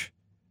 Coach,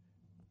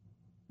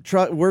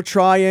 we're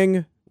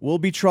trying. We'll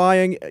be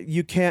trying.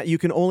 You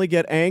can only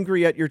get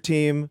angry at your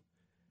team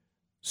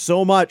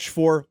so much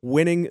for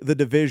winning the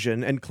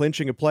division and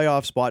clinching a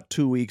playoff spot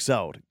 2 weeks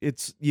out.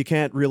 You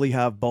can't really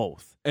have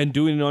both. And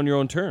doing it on your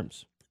own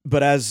terms.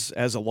 But as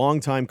a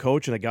longtime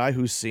coach and a guy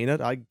who's seen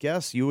it, I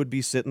guess you would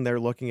be sitting there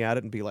looking at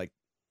it and be like,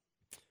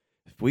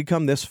 if we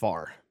come this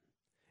far,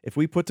 if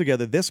we put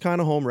together this kind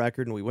of home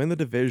record and we win the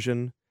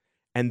division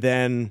and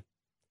then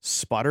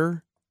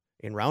sputter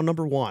in round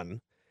number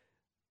 1,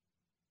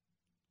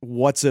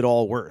 what's it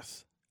all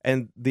worth?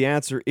 And the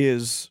answer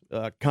is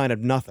kind of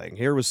nothing.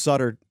 Here was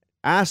Sutter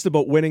asked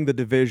about winning the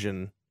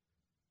division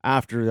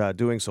after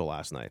doing so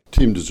last night.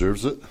 Team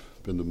deserves it.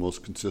 Been the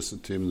most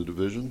consistent team in the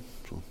division,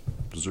 so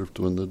deserve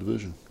to win the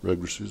division.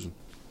 Regular season.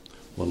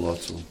 Won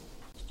lots of them.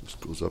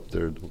 Just goes up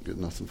there, don't get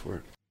nothing for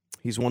it.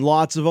 He's won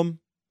lots of them.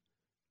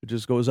 It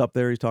just goes up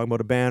there. He's talking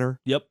about a banner.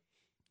 Yep.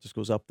 Just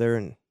goes up there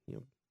and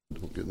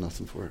don't get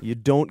nothing for it. You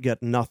don't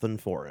get nothing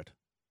for it.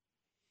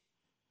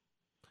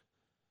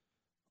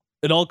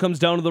 It all comes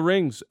down to the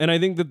rings. And I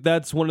think that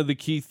that's one of the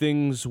key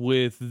things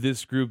with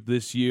this group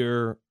this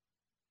year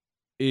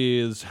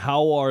is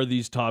how are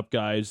these top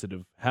guys that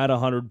have had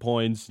 100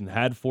 points and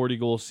had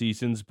 40-goal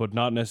seasons but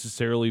not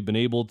necessarily been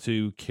able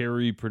to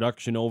carry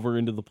production over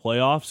into the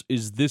playoffs,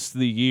 is this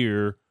the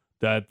year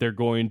that they're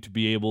going to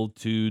be able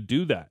to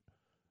do that?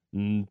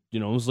 And,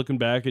 I was looking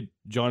back at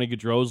Johnny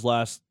Gaudreau's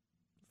last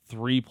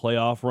 3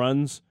 playoff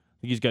runs.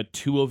 I think he's got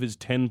 2 of his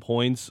 10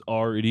 points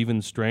are at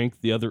even strength.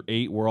 The other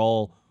 8 were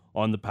all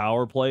on the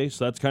power play.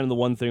 So that's kind of the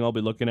one thing I'll be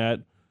looking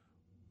at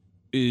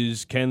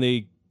is can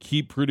they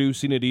keep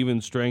producing at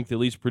even strength, at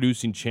least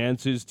producing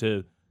chances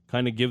to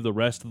kind of give the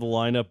rest of the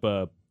lineup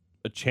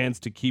a chance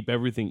to keep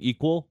everything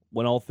equal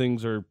when all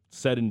things are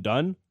said and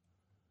done.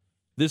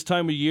 This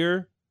time of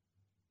year,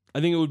 I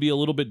think it would be a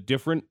little bit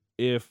different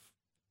if,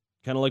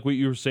 kind of like what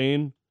you were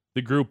saying,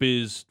 the group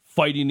is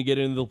fighting to get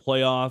into the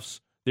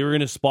playoffs. They were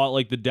in a spot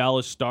like the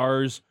Dallas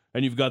Stars,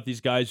 and you've got these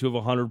guys who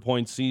have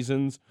 100-point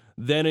seasons.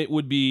 Then it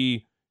would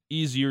be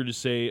easier to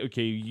say,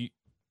 okay,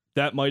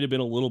 that might have been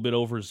a little bit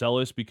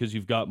overzealous because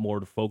you've got more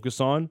to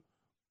focus on.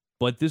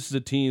 But this is a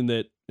team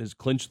that has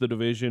clinched the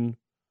division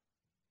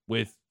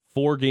with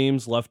 4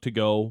 games left to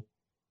go.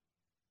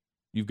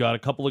 You've got a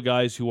couple of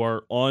guys who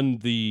are on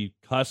the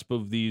cusp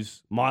of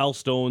these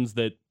milestones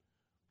that,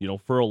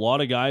 for a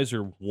lot of guys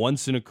are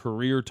once in a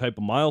career type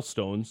of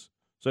milestones.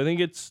 So I think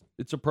it's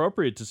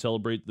appropriate to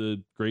celebrate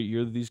the great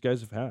year that these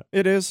guys have had.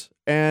 It is.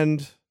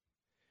 And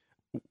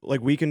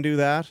we can do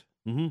that.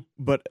 Mm-hmm.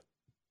 But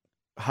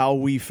how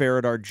we fare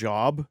at our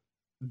job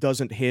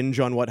doesn't hinge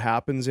on what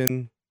happens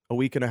in a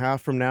week and a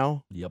half from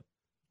now. Yep.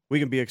 We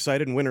can be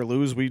excited and win or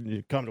lose.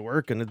 We come to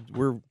work and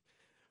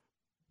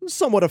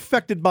somewhat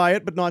affected by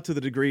it, but not to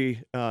the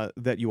degree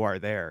that you are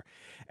there.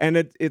 And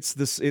it's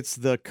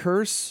the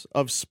curse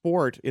of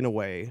sport in a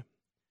way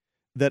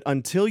that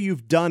until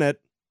you've done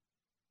it,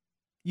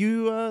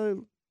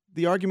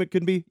 the argument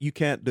could be you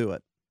can't do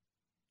it.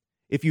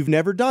 If you've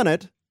never done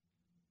it,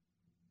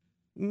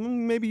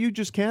 maybe you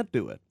just can't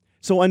do it.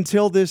 So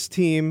until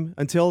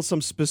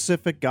some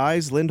specific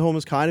guys, Lindholm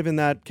is kind of in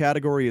that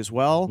category as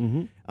well.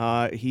 Mm-hmm.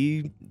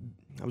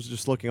 I was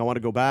just looking, I want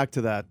to go back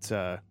to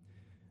that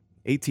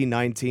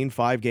 18-19,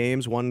 5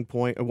 games, 1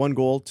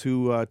 goal,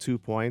 2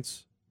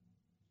 points.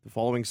 The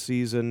following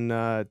season,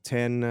 10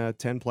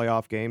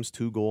 playoff games,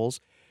 2 goals.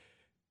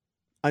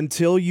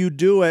 Until you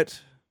do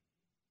it,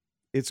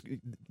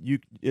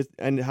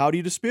 and how do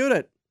you dispute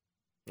it?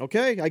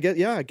 Okay, I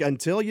get,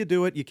 until you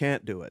do it, you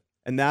can't do it.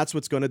 And that's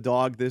what's going to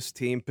dog this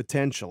team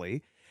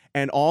potentially.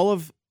 And all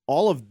of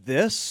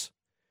this,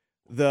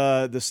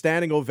 the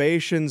standing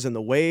ovations and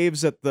the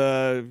waves at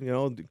the,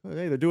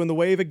 hey, they're doing the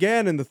wave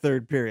again in the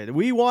third period.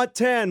 We want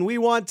 10.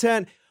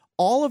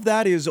 All of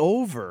that is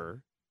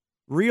over.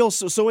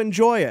 So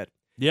enjoy it.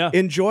 Yeah.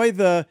 Enjoy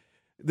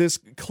this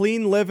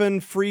clean living,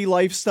 free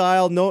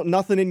lifestyle.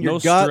 Nothing in your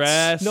guts.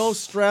 Stress. No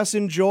stress.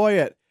 Enjoy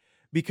it,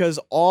 because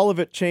all of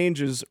it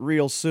changes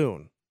real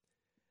soon.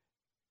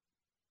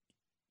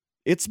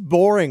 It's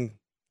boring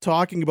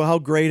talking about how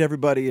great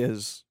everybody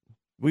is.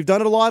 We've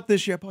done it a lot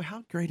this year. Boy,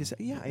 how great is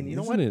it? Yeah, and you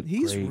know what?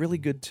 He's really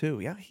good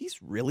too. Yeah,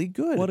 he's really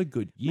good. What a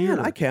good year.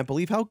 Man, I can't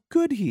believe how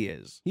good he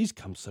is. He's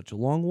come such a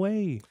long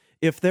way.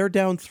 If they're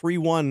down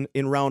 3-1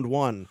 in round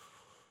 1,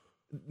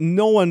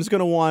 no one's going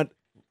to want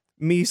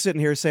me sitting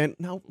here saying,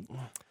 no,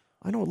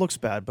 I know it looks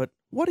bad, but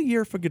what a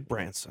year for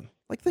Goodbranson.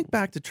 Like, think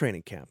back to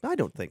training camp. I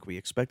don't think we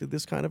expected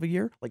this kind of a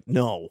year. Like,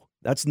 no,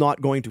 that's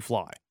not going to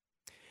fly.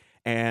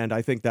 And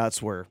I think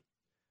that's where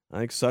I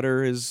think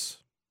Sutter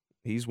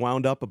he's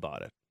wound up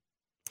about it.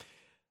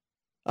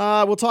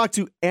 We'll talk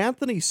to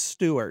Anthony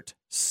Stewart,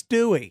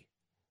 Stewie,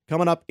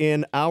 coming up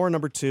in hour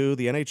number 2,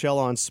 the NHL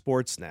on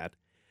Sportsnet.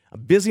 A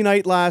busy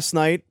night last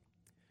night.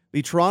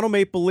 The Toronto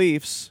Maple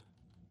Leafs,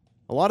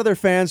 a lot of their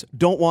fans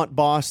don't want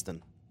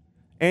Boston.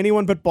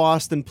 Anyone but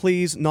Boston,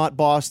 please, not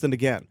Boston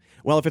again.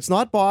 Well, if it's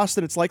not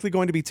Boston, it's likely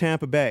going to be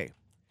Tampa Bay.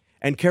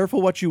 And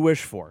careful what you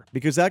wish for,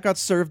 because that got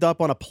served up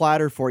on a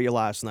platter for you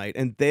last night,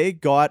 and they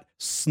got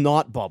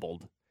snot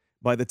bubbled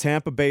by the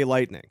Tampa Bay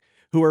Lightning,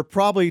 who are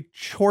probably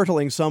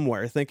chortling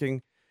somewhere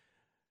thinking,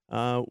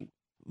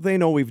 they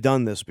know we've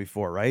done this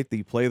before, right?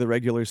 You play the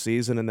regular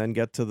season and then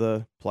get to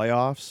the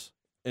playoffs.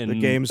 And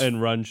the games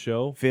and run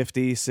show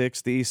 50,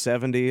 60,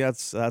 70.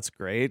 That's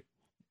great.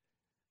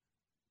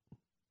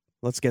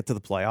 Let's get to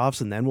the playoffs,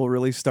 and then we'll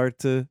really start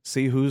to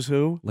see who's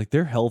who. Like,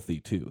 they're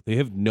healthy too. They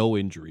have no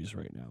injuries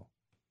right now.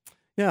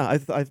 Yeah,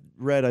 I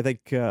read, I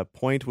think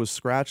Point was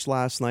scratched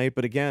last night.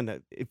 But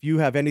again, if you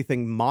have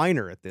anything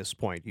minor at this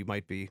point, you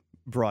might be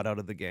brought out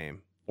of the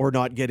game or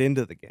not get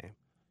into the game.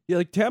 Yeah,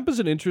 like Tampa's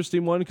an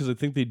interesting one because I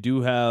think they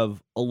do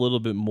have a little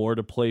bit more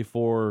to play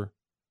for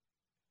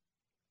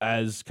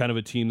as kind of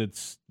a team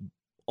that's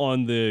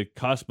on the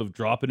cusp of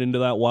dropping into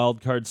that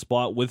wild card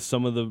spot with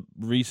some of the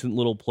recent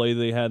little play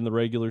they had in the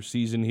regular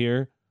season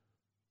here.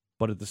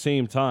 But at the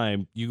same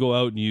time, you go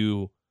out and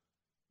you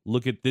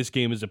look at this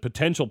game as a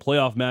potential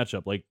playoff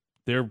matchup. Like,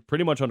 they're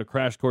pretty much on a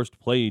crash course to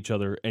play each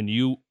other, and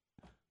you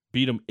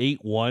beat them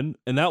 8-1.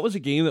 And that was a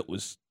game that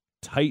was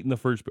tight in the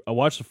first. I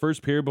watched the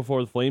first period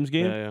before the Flames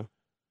game. Yeah.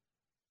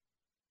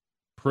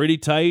 Pretty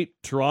tight.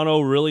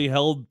 Toronto really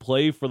held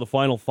play for the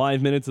final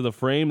 5 minutes of the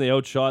frame. They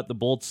outshot the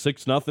Bolts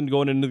 6-0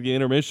 going into the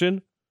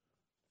intermission.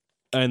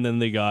 And then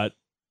they got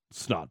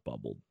snot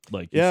bubbled.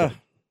 Like you said.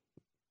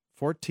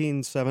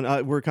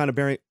 14-7. We're kind of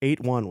bearing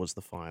 8-1 was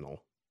the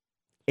final.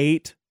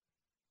 8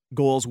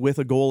 goals with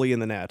a goalie in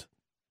the net.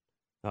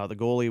 The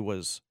goalie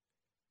was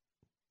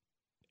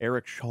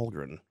Eric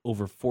Källgren.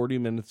 Over 40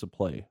 minutes of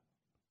play.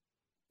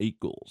 8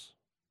 goals.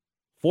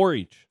 4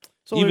 each.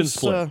 So even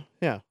split.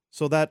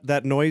 So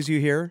that noise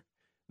you hear,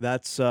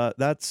 that's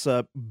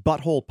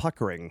butthole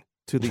puckering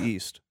to the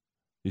east.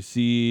 You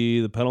see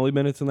the penalty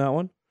minutes in that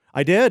one?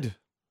 I did.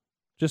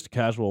 Just a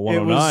casual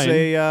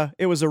 109.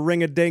 It was a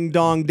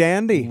ring-a-ding-dong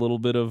dandy. A little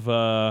bit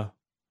of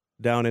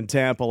down in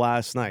Tampa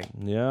last night.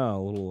 Yeah, a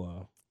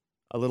little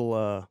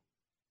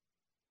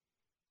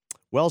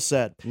well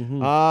said.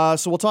 Mm-hmm.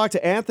 So we'll talk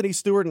to Anthony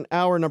Stewart in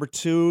hour number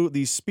 2.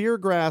 The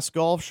Speargrass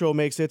Golf Show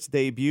makes its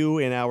debut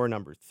in hour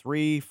number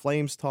 3.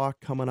 Flames talk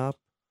coming up.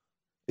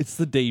 It's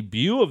the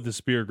debut of the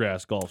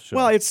Speargrass Golf Show.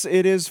 Well, it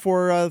is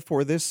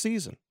for this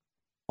season.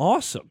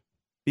 Awesome.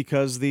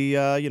 Because the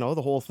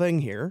whole thing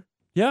here.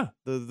 Yeah.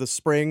 The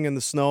spring and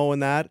the snow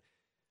and that.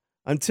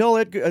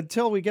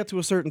 Until we get to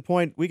a certain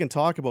point, we can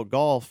talk about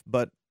golf,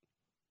 but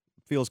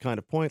it feels kind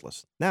of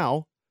pointless.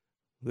 Now,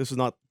 this is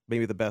not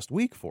maybe the best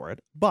week for it,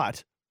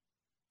 but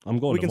I'm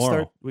going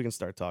tomorrow. We can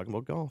start talking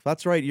about golf.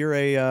 That's right. You're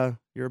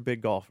a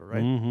big golfer,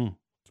 right? Mm-hmm.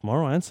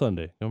 Tomorrow and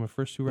Sunday. Got my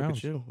first 2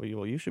 rounds. Look at you.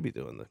 Well, you should be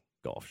doing the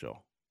golf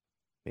show.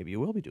 Maybe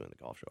you will be doing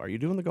the golf show. Are you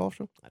doing the golf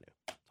show? I do.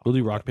 We'll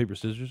do rock, paper,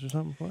 scissors or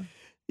something for it?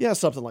 Yeah,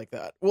 something like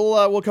that.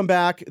 We'll come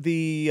back.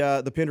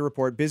 The Pinder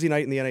Report, busy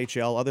night in the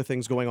NHL, other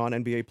things going on,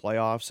 NBA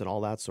playoffs and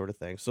all that sort of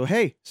thing. So,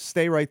 hey,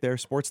 stay right there.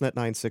 Sportsnet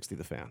 960,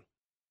 The Fan.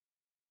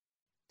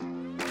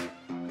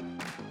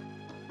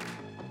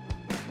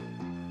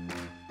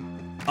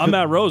 I'm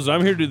Matt Rose.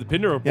 I'm here to do the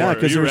Pinder Report. Yeah,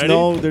 because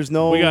there's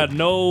no. We got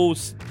no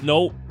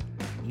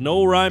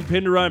Ryan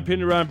Pinder.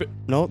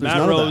 No, there's Matt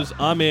none Rose, of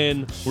that. I'm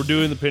in. We're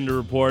doing the Pinder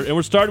Report, and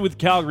we're starting with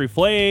Calgary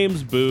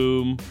Flames.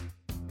 Boom.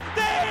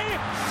 They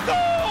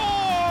score!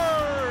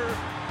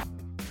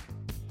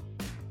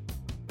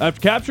 After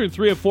capturing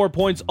 3 of 4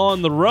 points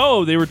on the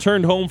road, they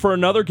returned home for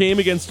another game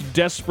against a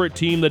desperate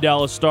team, the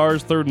Dallas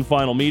Stars, third and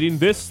final meeting.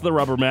 This, the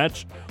rubber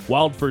match.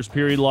 Wild first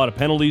period, a lot of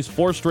penalties,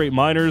 4 straight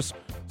minors,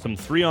 some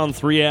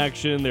 3-on-3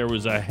 action. There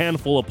was a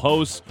handful of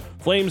posts.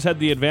 Flames had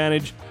the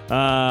advantage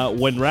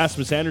when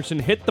Rasmus Andersson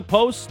hit the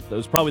post. That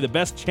was probably the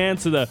best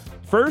chance of the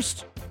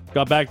first.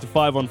 Got back to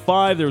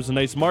 5-on-5. There was a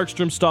nice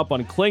Markstrom stop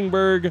on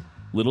Klingberg.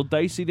 Little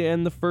dicey to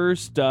end the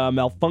first.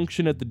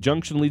 Malfunction at the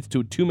junction leads to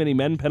a too many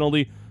men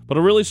penalty. But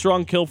a really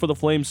strong kill for the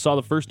Flames saw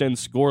the first end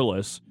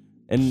scoreless.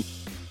 And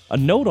a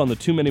note on the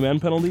too many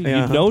men penalty.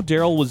 Yeah. You know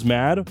Daryl was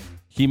mad.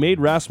 He made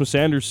Rasmus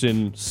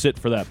Andersson sit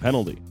for that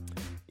penalty.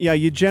 Yeah,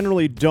 you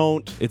generally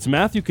don't. It's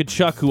Matthew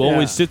Tkachuk who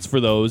always sits for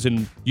those,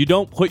 and you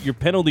don't put your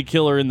penalty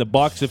killer in the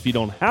box if you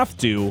don't have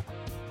to.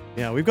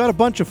 Yeah, we've got a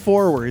bunch of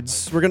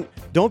forwards.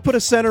 Don't put a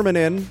centerman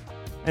in,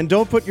 and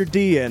don't put your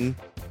D in.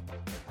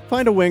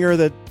 Find a winger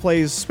that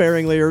plays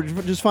sparingly, or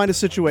just find a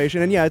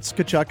situation. And yeah, it's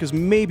Tkachuk, because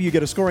maybe you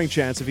get a scoring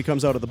chance if he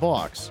comes out of the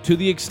box. To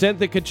the extent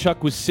that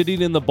Tkachuk was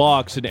sitting in the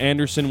box and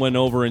Anderson went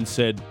over and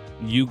said,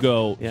 "You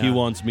go," Yeah. he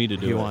wants me to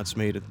do it. He wants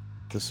me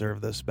to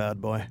serve this bad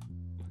boy.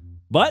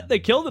 But they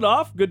killed it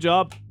off. Good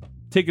job.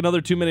 Take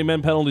another too many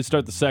men penalty,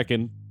 start the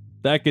second.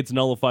 That gets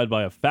nullified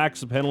by a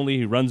Faxa penalty.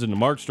 He runs into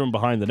Markstrom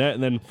behind the net.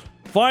 And then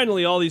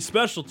finally, all these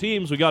special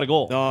teams, we got a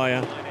goal. Oh, yeah.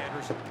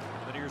 Anderson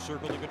in the near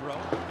circle to Goodrow.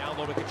 Down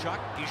low to Tkachuk.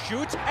 He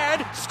shoots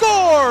and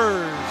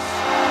scores!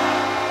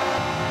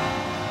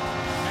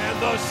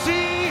 And the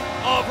sea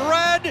of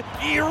red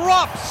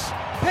erupts.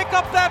 Pick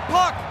up that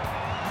puck.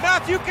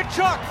 Matthew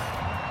Tkachuk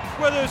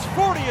with his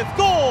 40th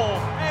goal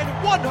and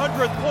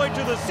 100th point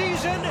of the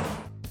season.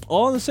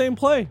 All in the same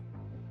play.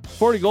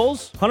 40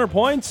 goals, 100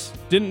 points.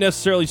 Didn't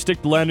necessarily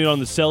stick the landing on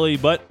the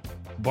celly, but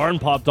barn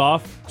popped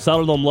off.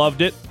 Soderblom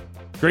loved it.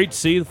 Great to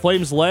see. The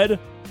Flames led,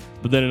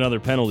 but then another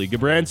penalty.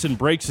 Gudbranson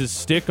breaks his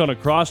stick on a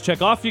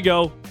cross-check. Off you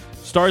go.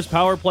 Stars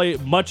power play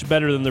much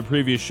better than their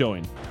previous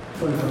showing.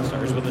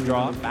 Stars with a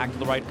draw. Back to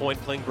the right point.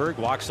 Klingberg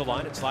walks the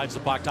line and slides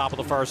the puck top of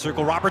the far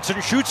circle. Robertson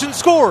shoots and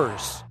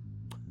scores.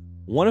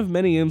 One of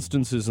many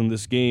instances in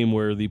this game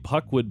where the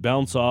puck would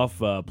bounce off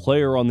a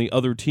player on the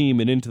other team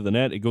and into the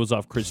net. It goes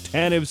off Chris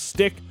Tanev's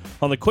stick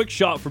on the quick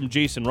shot from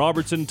Jason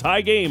Robertson.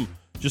 Tie game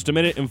just a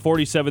minute and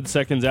 47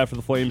 seconds after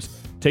the Flames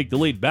take the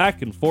lead.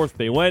 Back and forth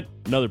they went.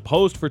 Another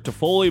post for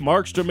Toffoli.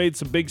 Markstrom made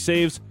some big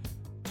saves.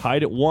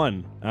 Tied at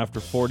 1 after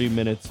 40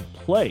 minutes of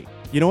play.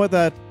 You know what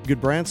that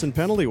Gudbranson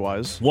penalty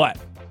was? What?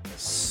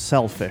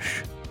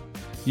 Selfish.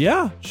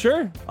 Yeah,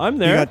 sure. I'm He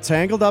there. got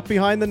tangled up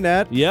behind the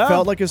net. Yeah.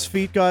 Felt like his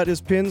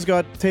pins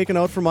got taken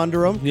out from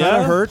under him. Yeah.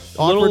 Kind of hurt.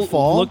 Awkward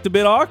fall. Looked a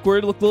bit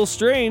awkward. Looked a little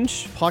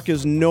strange. Puck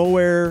is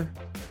nowhere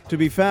to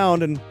be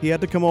found, and he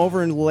had to come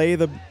over and lay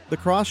the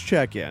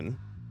cross-check in.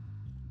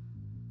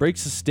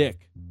 Breaks a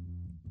stick.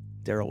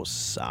 Daryl was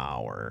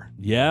sour.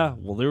 Yeah,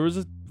 well, there was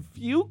a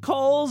few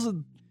calls,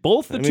 and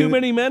both the too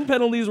many men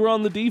penalties were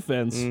on the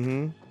defense.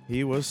 Mm-hmm.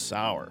 He was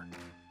sour.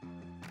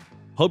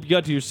 Hope you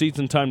got to your seats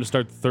in time to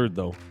start the third,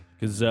 though,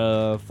 because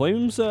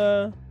Flames,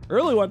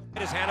 early one.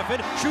 It is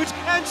Hanifin, shoots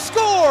and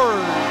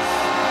scores!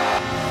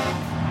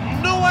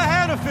 Noah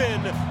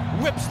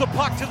Hanifin whips the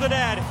puck to the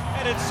net,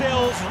 and it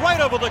sails right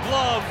over the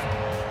glove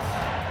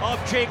of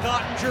Jake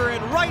Ottinger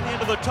and right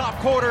into the top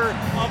corner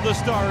of the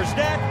Stars'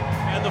 net.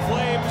 And the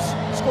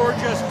Flames score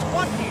just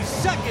 20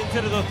 seconds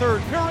into the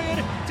third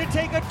period to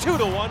take a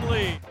 2-1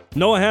 lead.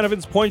 Noah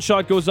Hanifin's point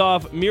shot goes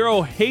off.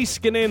 Miro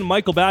Heiskanen,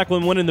 Michael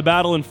Backlund winning the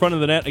battle in front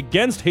of the net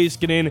against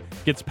Heiskanen.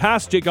 Gets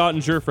past Jake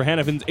Ottinger for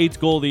Hanifin's 8th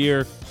goal of the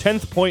year.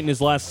 10th point in his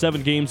last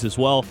 7 games as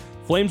well.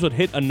 Flames would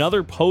hit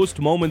another post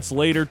moments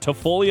later.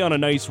 Toffoli on a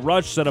nice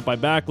rush set up by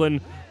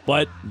Backlund.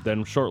 But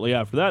then shortly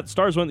after that,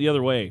 Stars went the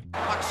other way.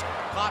 Puck's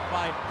caught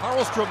by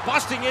Karlstrom,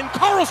 busting in.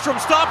 Karlstrom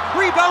stop.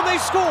 Rebound, they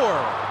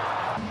score.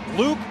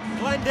 Luke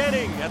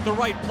Glendening at the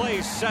right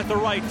place at the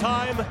right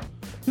time.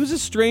 It was a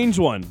strange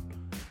one.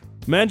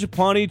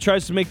 Mangiapane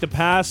tries to make the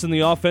pass in the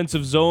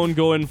offensive zone,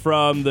 going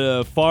from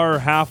the far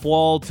half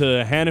wall to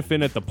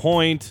Hanifin at the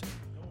point.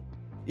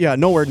 Yeah,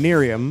 nowhere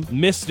near him.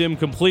 Missed him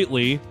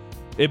completely.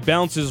 It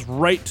bounces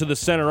right to the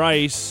center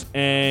ice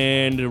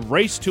and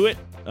race to it.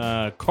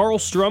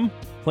 Karlstrom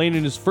playing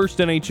in his first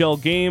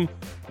NHL game,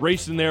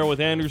 racing there with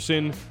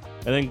Anderson.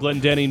 And then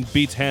Glendening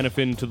beats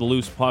Hanifin to the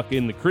loose puck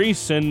in the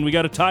crease, and we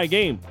got a tie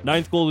game.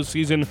 9th goal of the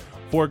season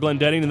for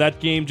Glendening, and that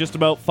game just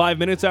about 5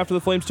 minutes after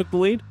the Flames took the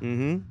lead.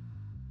 Mm-hmm.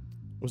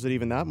 Was it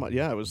even that much?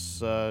 Yeah, it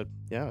was.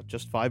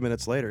 Just 5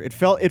 minutes later. It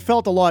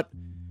felt a lot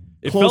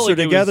It felt closer like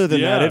it together was-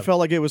 than that. yeah. It felt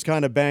like it was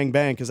kind of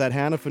bang-bang because that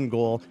Hannafin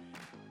goal,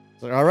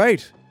 it's like, all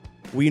right,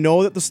 we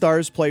know that the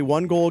Stars play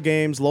one-goal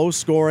games, low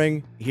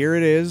scoring. Here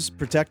it is.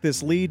 Protect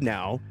this lead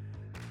now.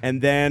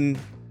 And then,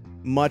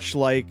 much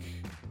like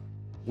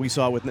we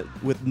saw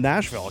with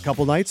Nashville a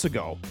couple nights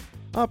ago,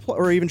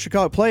 or even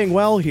Chicago, playing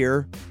well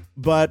here,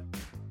 but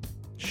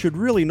should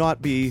really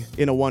not be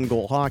in a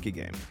one-goal hockey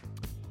game.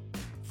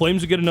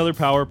 Flames would get another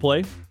power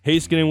play.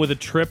 Heiskanen with a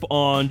trip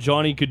on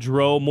Johnny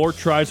Gaudreau. More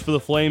tries for the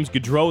Flames.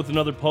 Gaudreau with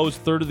another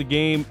post, third of the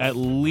game at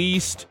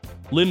least.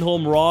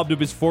 Lindholm robbed of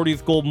his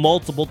 40th goal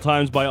multiple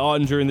times by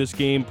Ottinger in this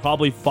game,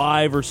 probably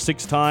 5 or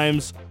 6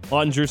 times.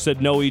 Ottinger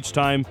said no each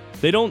time.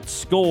 They don't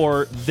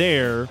score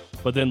there,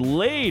 but then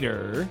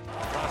later...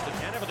 Across the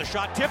 10 with a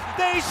shot tip.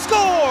 They score!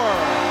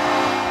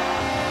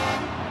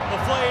 The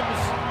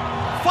Flames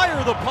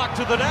fire the puck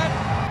to the net,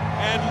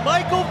 and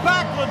Michael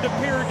Backlund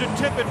appeared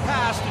to tip it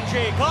past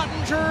Jake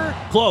Ottinger.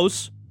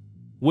 Close.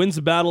 Wins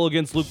the battle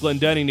against Luke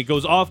Glendening. It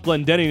goes off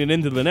Glendening and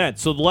into the net.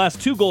 So the last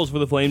 2 goals for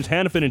the Flames,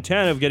 Hannafin and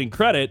Tanev getting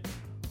credit.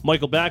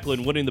 Michael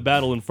Backlund winning the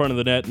battle in front of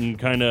the net and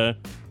kind of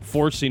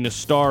forcing a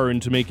Star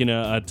into making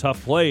a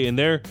tough play. And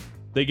there,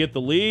 they get the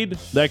lead.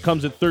 That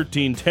comes at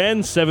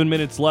 13-10. 7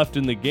 minutes left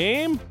in the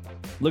game.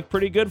 Looked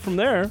pretty good from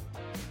there.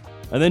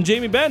 And then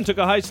Jamie Benn took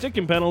a high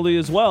sticking penalty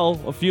as well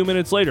a few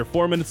minutes later.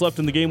 4 minutes left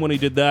in the game when he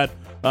did that.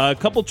 A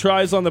couple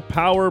tries on the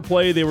power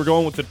play. They were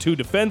going with the 2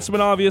 defensemen,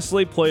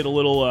 obviously. Played a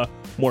little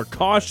more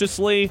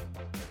cautiously.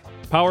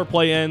 Power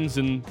play ends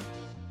and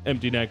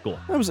empty net goal.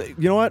 That was,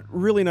 you know what,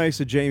 really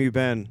nice of Jamie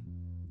Benn,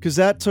 because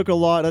that took a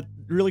lot. That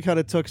really kind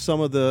of took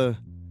some of the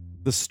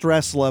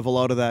stress level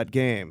out of that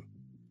game.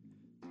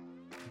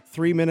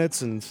 3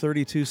 minutes and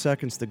 32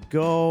 seconds to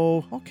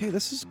go. Okay,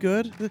 this is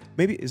good.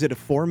 Maybe, is it a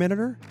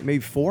 4-minuter?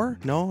 Maybe 4?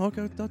 No?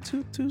 Okay, no,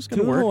 two's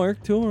going to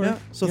work. Two will work. Yeah.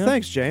 So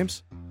thanks,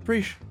 James.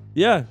 Appreciate.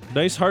 Yeah,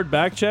 nice hard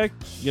back check.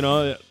 You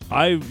know,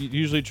 I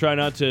usually try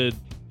not to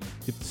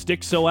get the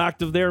stick so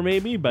active there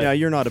maybe, but... Yeah,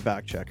 you're not a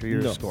back checker.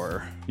 You're No. a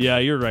scorer. Yeah,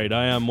 you're right.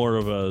 I am more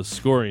of a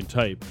scoring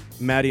type.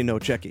 Matty no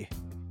checky.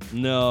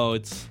 No,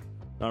 it's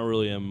not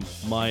really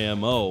my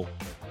MO.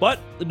 But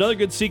another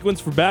good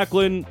sequence for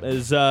Backlund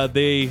as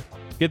they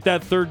get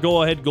that third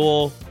go-ahead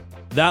goal.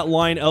 That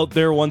line out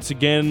there once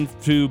again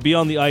to be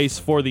on the ice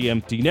for the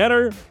empty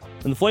netter.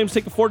 And the Flames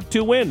take a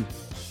 4-2 win.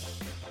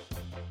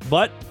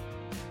 But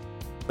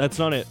that's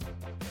not it.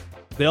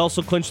 They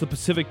also clinched the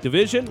Pacific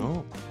Division.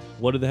 Oh.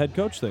 What did the head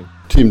coach think?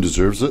 Team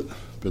deserves it.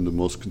 Been the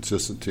most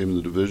consistent team in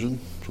the division,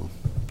 so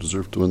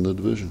deserve to win the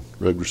division,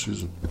 regular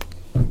season.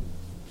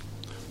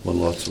 Won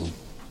lots of them.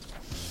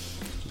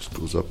 Just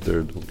goes up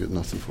there, don't get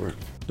nothing for it.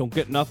 Don't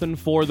get nothing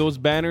for those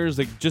banners.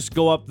 They just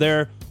go up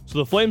there. So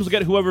the Flames will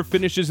get whoever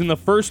finishes in the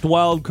first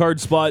wild card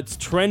spot. It's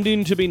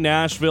trending to be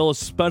Nashville,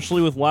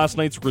 especially with last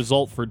night's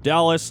result for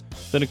Dallas.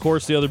 Then, of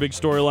course, the other big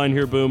storyline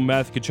here, boom,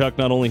 Matthew Tkachuk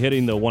not only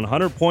hitting the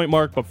 100-point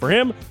mark, but for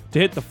him to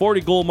hit the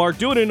 40-goal mark,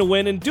 do it in a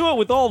win, and do it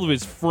with all of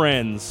his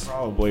friends.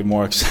 Probably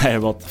more excited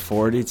about the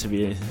 40, to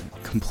be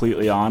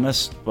completely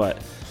honest, but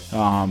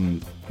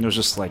it was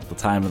just like the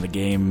time of the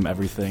game,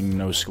 everything,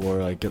 no score,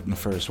 like getting the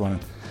first one.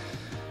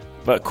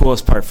 But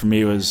coolest part for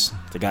me was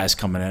the guys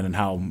coming in and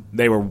how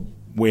they were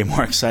way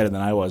more excited than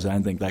I was. I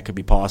didn't think that could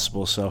be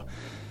possible. So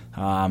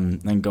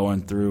then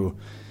going through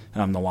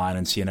the line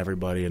and seeing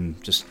everybody,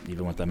 and just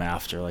even with them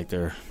after, like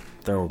they're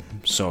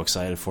so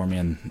excited for me,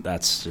 and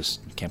that's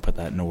just, can't put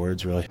that into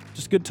words really.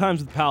 Just good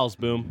times with pals,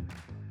 boom.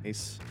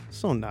 Nice.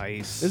 So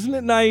nice. Isn't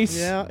it nice?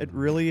 Yeah, it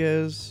really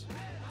is.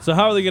 So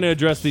how are they going to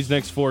address these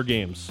next 4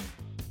 games?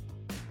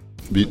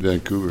 Beat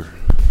Vancouver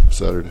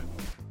Saturday.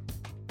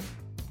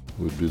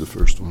 Would be the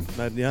first one.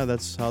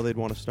 That's how they'd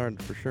want to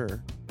start for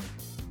sure.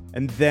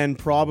 And then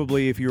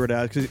probably if you were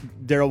to, because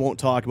Daryl won't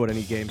talk about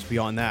any games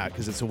beyond that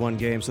because it's a 1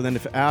 game. So then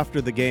if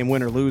after the game,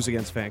 win or lose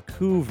against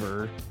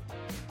Vancouver,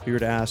 if you were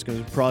to ask him,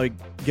 he'd probably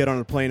get on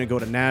a plane and go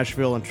to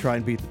Nashville and try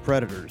and beat the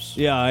Predators.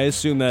 Yeah, I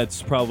assume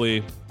that's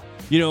probably,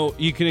 you know,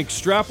 you can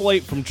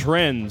extrapolate from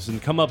trends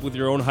and come up with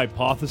your own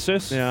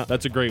hypothesis. Yeah.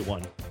 That's a great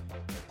one.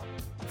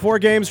 4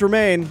 games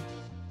remain.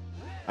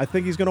 I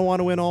think he's going to want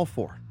to win all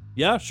 4.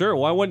 Yeah, sure.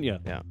 Why wouldn't you?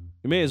 Yeah.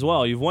 You may as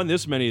well. You've won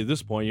this many at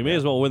this point. You may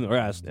as well win the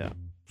rest. Yeah.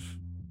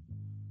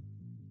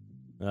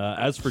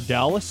 As for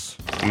Dallas,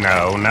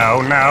 No.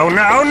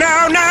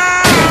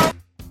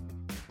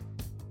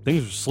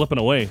 things are slipping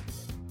away.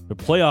 Their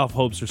playoff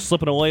hopes are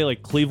slipping away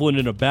like Cleveland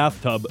in a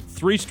bathtub.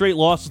 3 straight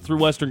losses through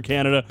Western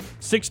Canada,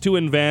 6-2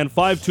 in Van,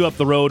 5-2 up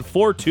the road,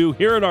 4-2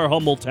 here in our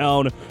humble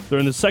town. They're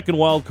in the second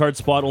wild card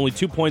spot, only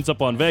 2 points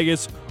up on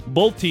Vegas.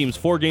 Both teams,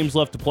 4 games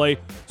left to play.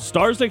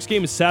 Stars' next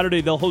game is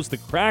Saturday. They'll host the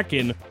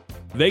Kraken.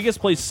 Vegas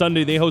plays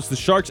Sunday. They host the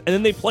Sharks, and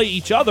then they play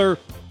each other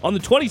on the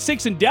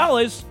 26th in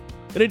Dallas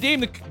in a game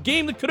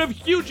that could have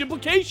huge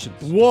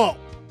implications. Whoa.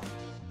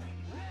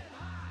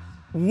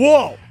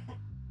 Whoa.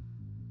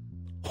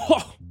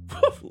 Whoa.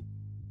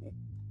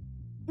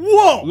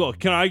 Whoa.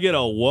 Can I get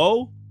a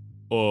whoa?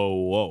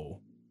 Oh, whoa.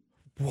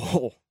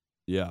 Whoa.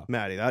 Yeah.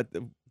 Matty,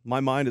 my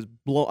mind is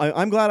blown.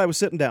 I'm glad I was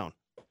sitting down.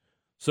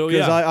 So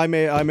Because yeah, I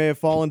may have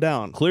fallen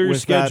down. Clear your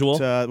with schedule.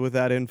 with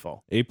that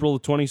info. April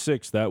the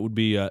 26th. That would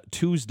be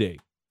Tuesday.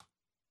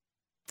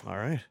 All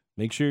right.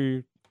 Make sure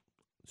you're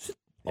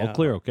all Yeah,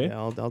 clear, okay? Yeah,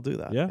 I'll do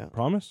that. Yeah,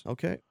 promise?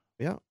 Okay.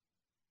 Yeah.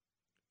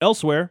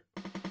 Elsewhere,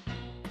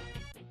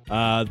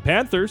 the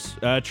Panthers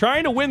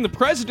trying to win the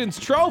President's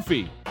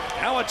Trophy.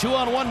 Now a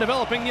 2-on-1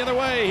 developing the other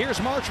way. Here's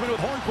Marchman with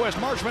Hornquist.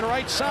 Marchman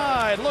right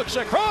side. Looks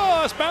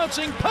across.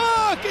 Bouncing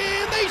puck.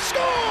 And they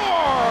score!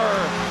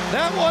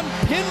 That one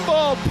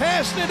pinball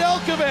past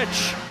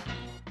Nedeljkovic.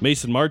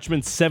 Mason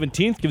Marchman,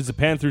 17th, gives the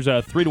Panthers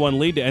a 3-1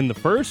 lead to end the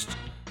first.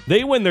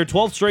 They win their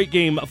 12th straight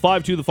game,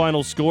 5-2 the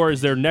final score, as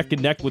they're neck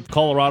and neck with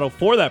Colorado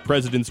for that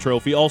President's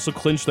Trophy. Also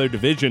clinched their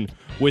division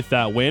with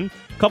that win.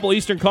 A couple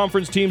Eastern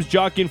Conference teams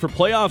jockeying for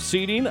playoff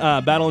seeding,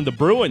 battling the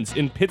Bruins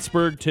in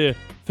Pittsburgh to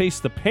face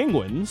the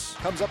Penguins.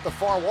 Comes up the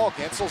far wall.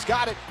 Gensel's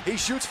got it. He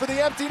shoots for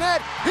the empty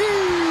net. He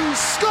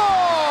scores!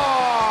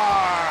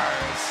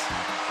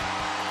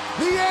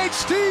 The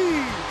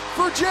HT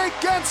for Jake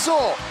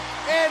Guentzel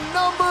and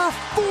number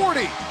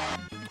 40.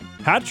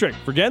 Hat trick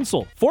for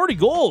Guentzel. 40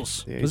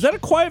 goals. Was that a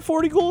quiet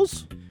 40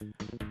 goals?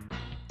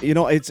 You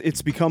know,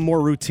 it's become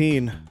more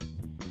routine.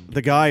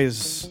 The guy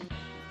is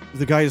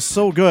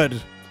so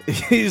good.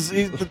 He's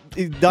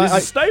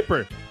a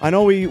sniper. I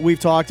know we've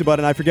talked about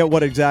it, and I forget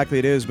what exactly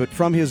it is, but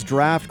from his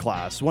draft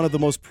class, one of the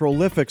most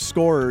prolific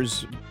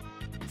scorers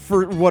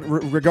for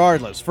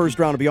regardless, first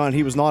round and beyond,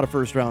 he was not a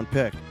first round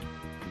pick.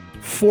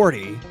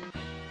 40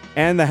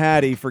 and the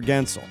Hattie for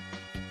Guentzel.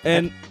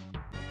 And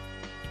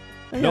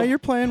yeah, you're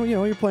playing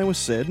with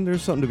Sid, and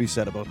there's something to be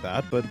said about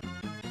that, but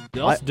They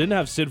also didn't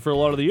have Sid for a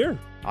lot of the year.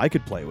 I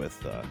could play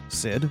with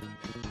Sid.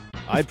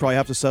 I'd probably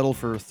have to settle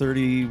for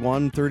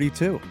 31,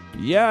 32.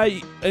 Yeah,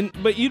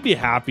 but you'd be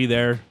happy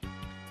there.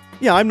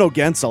 Yeah, I'm no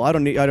Guentzel. I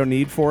don't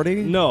need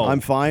 40. No. I'm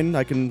fine.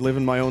 I can live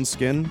in my own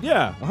skin.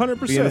 Yeah,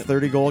 100%. Being a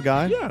 30-goal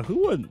guy. Yeah,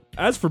 who wouldn't?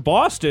 As for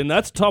Boston,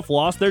 that's a tough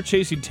loss. They're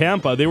chasing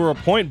Tampa. They were a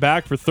point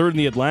back for third in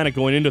the Atlantic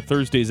going into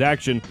Thursday's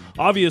action.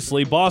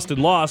 Obviously,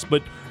 Boston lost,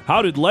 but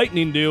how did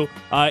Lightning do?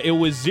 It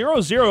was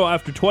 0-0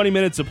 after 20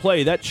 minutes of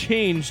play. That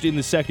changed in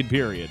the second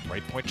period.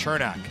 Right point,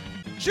 Chernak.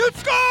 Shoot,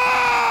 score!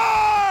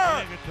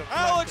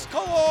 Alex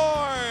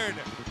Killorn!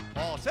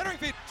 Ball centering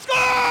feed.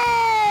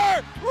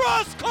 Score!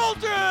 Ross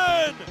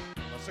Colton!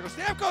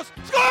 Stamkos.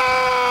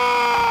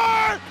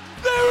 Score!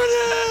 There it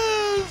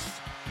is!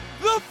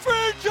 The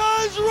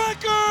franchise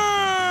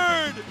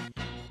record!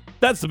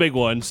 That's the big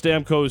one.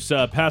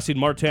 Stamkos passing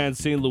Martin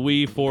St.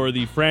 Louis for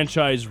the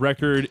franchise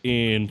record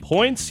in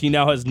points. He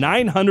now has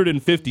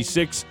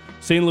 956.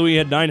 St. Louis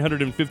had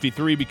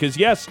 953 because,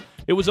 yes,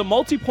 it was a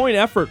multi-point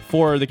effort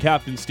for the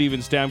captain, Steven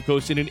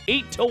Stamkos, in an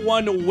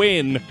 8-1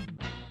 win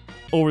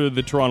over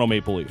the Toronto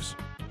Maple Leafs.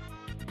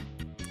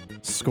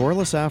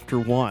 Scoreless after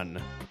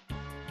one.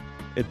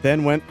 It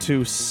then went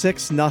to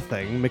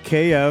 6-0.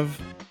 Mikheyev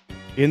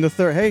in the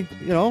third. Hey,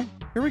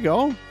 here we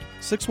go.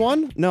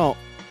 6-1? No.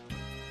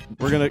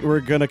 We're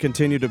gonna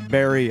continue to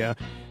bury you.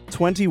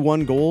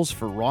 21 goals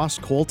for Ross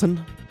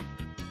Colton.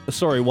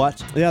 Sorry,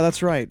 what? Yeah,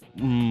 that's right.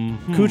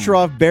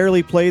 Kucherov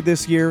barely played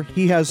this year.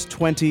 He has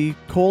 20.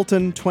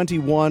 Colton,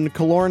 21.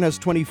 Killorn has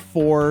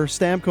 24.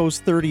 Stamkos,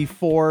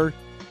 34.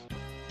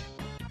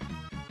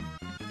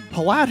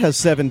 Palat has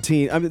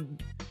 17. I mean,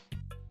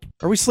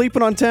 are we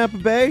sleeping on Tampa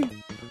Bay?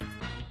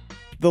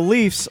 The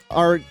Leafs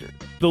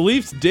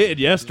did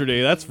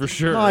yesterday, that's for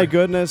sure. My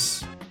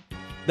goodness.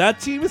 That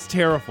team is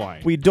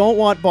terrifying. We don't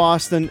want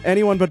Boston.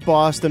 Anyone but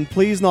Boston.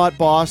 Please not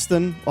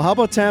Boston. Well, how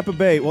about Tampa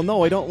Bay? Well,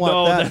 no, I don't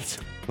want that.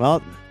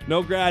 Well,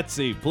 no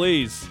grazie,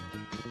 please.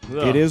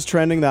 Ugh. It is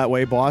trending that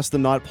way.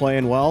 Boston not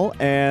playing well.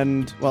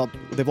 And, well,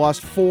 they've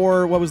lost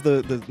 4. What was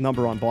the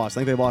number on Boston?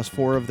 I think they've lost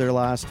 4 of their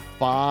last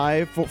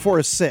 5. 4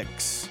 or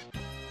 6.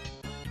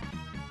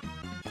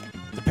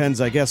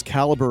 Depends, I guess,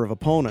 caliber of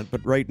opponent,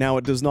 but right now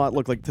it does not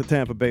look like the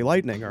Tampa Bay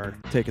Lightning are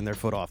taking their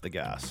foot off the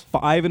gas.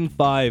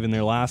 5-5 in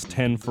their last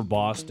 10 for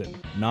Boston.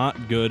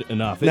 Not good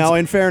enough. Now,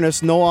 in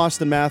fairness, no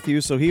Austin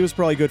Matthews, so he was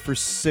probably good for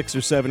 6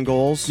 or 7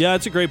 goals. Yeah,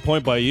 it's a great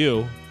point by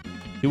you.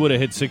 He would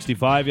have hit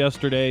 65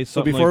 yesterday.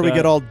 So before we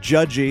get all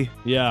judgy,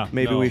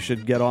 maybe we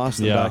should get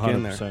Austin back 100%,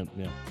 in there.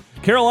 Yeah.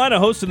 Carolina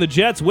hosting the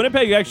Jets.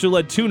 Winnipeg actually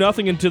led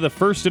 2-0 into the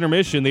first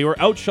intermission. They were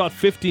outshot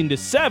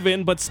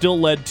 15-7, but still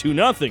led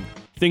 2-0.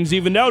 Things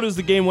evened out as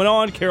the game went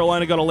on.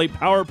 Carolina got a late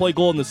power play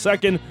goal in the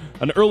second,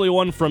 an early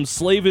one from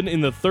Slavin in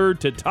the third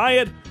to tie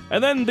it,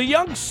 and then the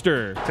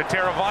youngster. To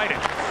Teravainen.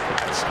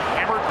 It's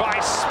hammered by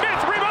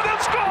Smith. Rebound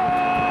and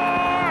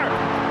score!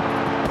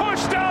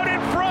 Pushed out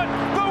in front,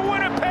 the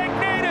Winnipeg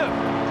native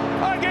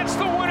against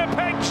the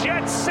Winnipeg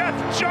Jets,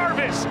 Seth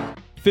Jarvis.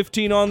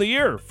 15 on the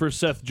year for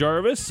Seth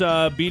Jarvis,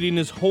 beating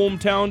his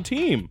hometown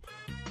team.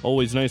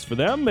 Always nice for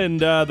them. And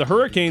the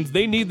Hurricanes,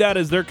 they need that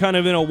as they're kind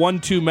of in a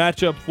 1-2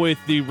 matchup with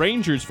the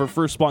Rangers for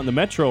first spot in the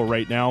Metro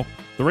right now.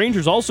 The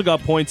Rangers also got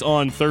points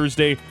on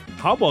Thursday.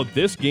 How about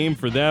this game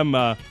for them?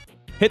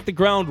 Hit the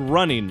ground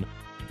running.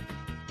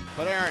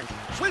 Panarin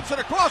sweeps it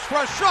across for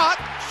a shot.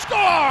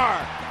 Score!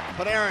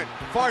 Panarin,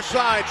 far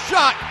side,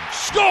 shot,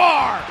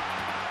 score!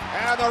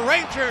 And the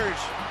Rangers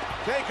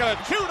take a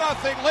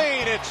 2-0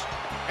 lead. It's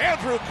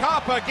Andrew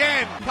Kopp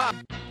again.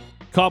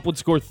 Kopp would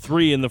score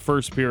 3 in the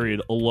first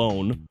period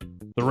alone.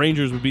 The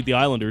Rangers would beat the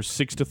Islanders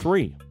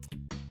 6-3.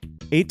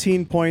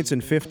 18 points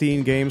in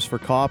 15 games for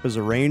Kopp as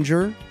a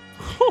Ranger.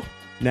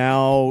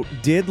 Now,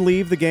 did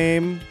leave the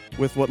game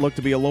with what looked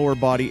to be a lower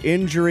body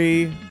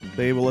injury.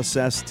 They will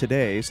assess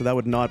today, so that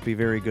would not be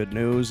very good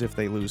news if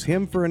they lose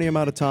him for any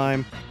amount of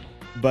time.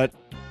 But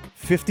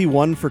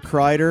 51 for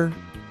Kreider,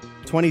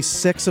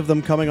 26 of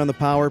them coming on the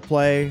power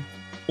play.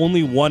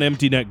 Only 1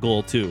 empty net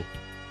goal, too.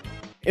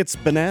 It's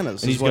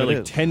bananas. And he's got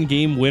like 10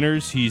 game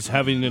winners. He's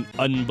having an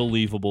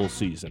unbelievable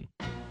season.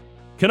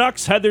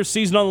 Canucks had their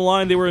season on the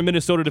line. They were in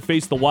Minnesota to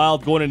face the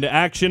Wild going into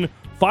action.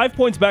 5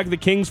 points back of the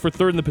Kings for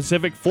third in the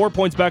Pacific. 4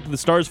 points back of the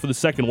Stars for the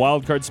second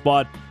wildcard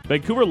spot.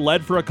 Vancouver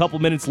led for a couple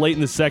minutes late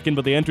in the second,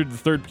 but they entered the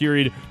third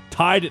period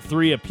tied at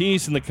 3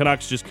 apiece, and the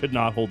Canucks just could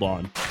not hold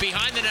on.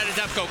 Behind the net is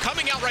Defko,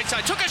 coming out right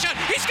side, took a shot,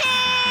 he scores!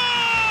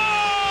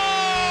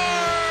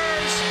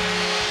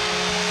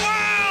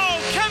 Wow!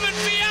 Kevin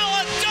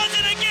Fiala does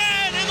it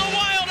again, and the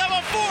Wild have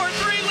a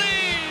 4-3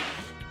 lead!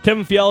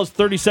 Kevin Fiala's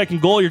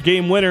 32nd goal, your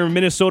game winner.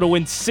 Minnesota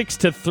wins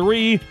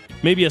 6-3.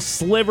 Maybe a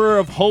sliver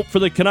of hope for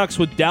the Canucks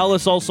with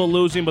Dallas also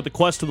losing, but the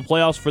quest to the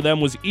playoffs for them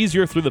was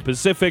easier through the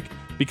Pacific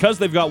because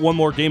they've got one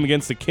more game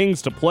against the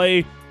Kings to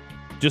play.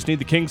 Just need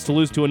the Kings to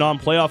lose to a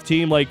non-playoff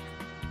team like,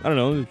 I don't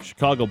know, the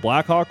Chicago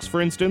Blackhawks,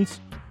 for instance.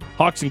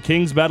 Hawks and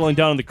Kings battling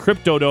down in the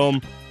Crypto Dome.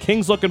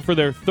 Kings looking for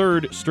their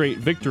third straight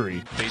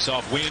victory.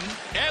 Face-off win.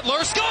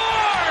 Edler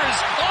scores!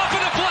 Off a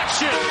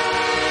deflection!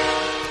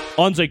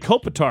 Anze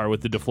Kopitar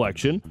with the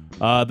deflection.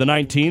 The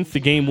 19th, the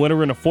game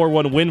winner in a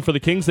 4-1 win for the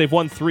Kings. They've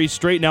won 3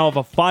 straight, now have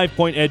a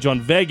 5-point edge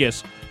on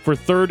Vegas for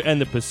third and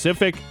the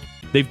Pacific.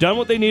 They've done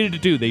what they needed to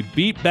do. They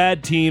beat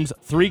bad teams.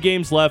 3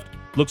 games left.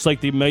 Looks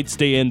like they might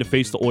stay in to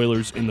face the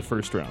Oilers in the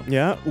first round.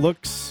 Yeah,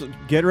 looks.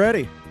 Get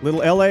ready.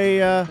 Little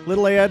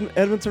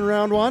Edmonton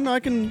round 1. I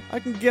can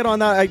get on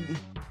that. I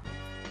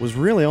was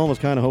really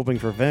almost kind of hoping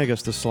for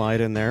Vegas to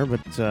slide in there,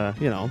 but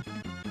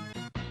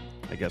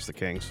I guess the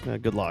Kings.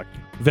 Good luck.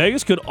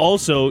 Vegas could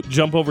also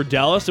jump over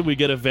Dallas and we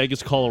get a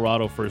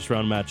Vegas-Colorado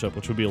first-round matchup,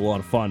 which would be a lot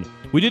of fun.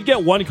 We did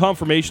get one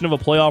confirmation of a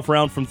playoff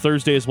round from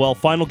Thursday as well.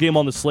 Final game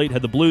on the slate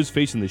had the Blues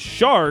facing the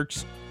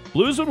Sharks.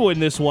 Blues would win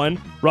this one.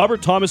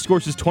 Robert Thomas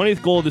scores his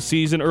 20th goal of the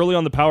season early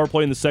on the power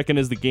play in the second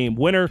as the game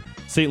winner.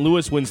 St.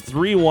 Louis wins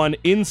 3-1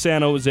 in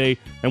San Jose,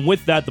 and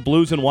with that, the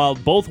Blues and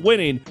Wild both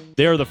winning.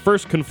 They are the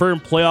first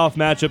confirmed playoff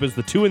matchup as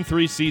the 2 and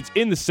 3 seeds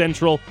in the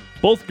Central.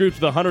 Both groups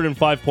with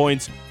 105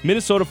 points.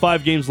 Minnesota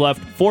 5 games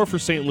left, 4 for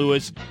St.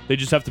 Louis. They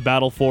just have to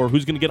battle for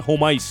who's going to get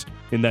home ice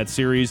in that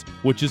series,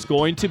 which is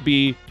going to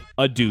be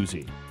a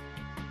doozy.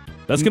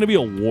 That's going to be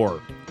a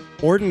war.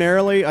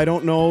 Ordinarily, I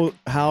don't know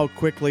how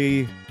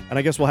quickly, and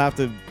I guess we'll have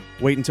to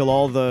wait until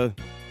all the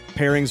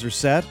pairings are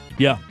set.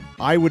 Yeah.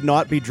 I would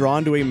not be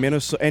drawn to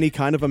any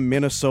kind of a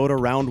Minnesota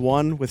round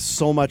 1 with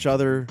so much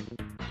other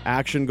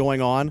action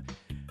going on.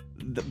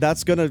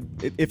 That's going to,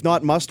 if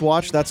not must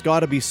watch, that's got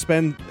to be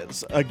spend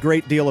a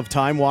great deal of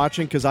time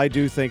watching, because I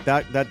do think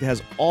that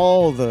has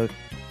all the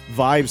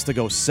vibes to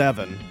go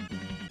 7.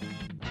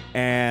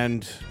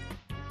 And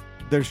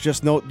there's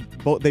just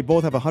they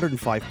both have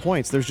 105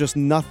 points. There's just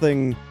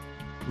nothing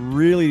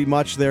really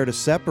much there to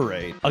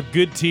separate. A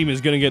good team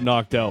is going to get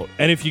knocked out.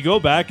 And if you go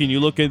back and you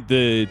look at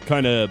the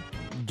kind of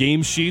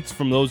game sheets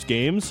from those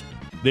games,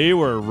 they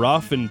were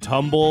rough and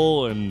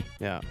tumble, and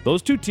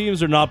those two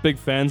teams are not big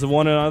fans of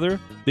one another.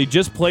 They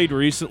just played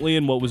recently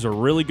in what was a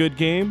really good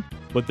game,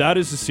 but that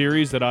is a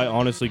series that I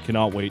honestly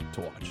cannot wait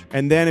to watch.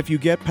 And then if you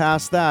get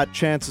past that,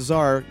 chances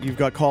are you've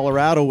got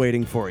Colorado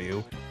waiting for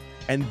you,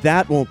 and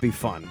that won't be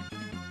fun.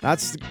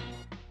 That's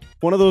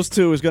one of those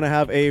two is going to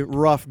have a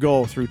rough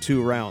go through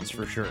 2 rounds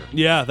for sure.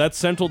 Yeah, that's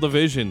Central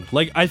Division.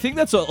 I think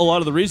that's a lot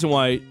of the reason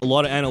why a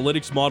lot of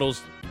analytics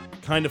models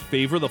kind of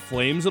favor the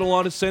Flames in a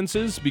lot of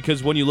senses,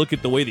 because when you look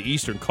at the way the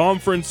Eastern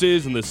Conference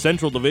is and the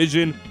Central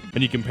Division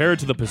and you compare it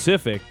to the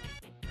Pacific,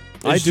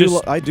 I do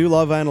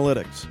love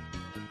analytics.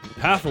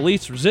 Path of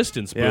least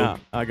resistance, boo. Yeah,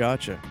 I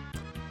gotcha.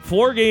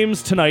 4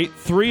 games tonight,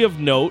 3 of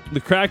note.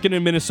 The Kraken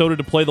in Minnesota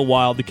to play the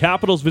Wild. The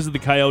Capitals visit the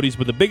Coyotes,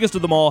 but the biggest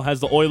of them all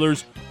has the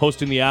Oilers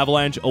hosting the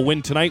Avalanche. A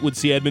win tonight would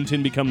see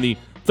Edmonton become the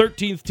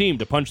 13th team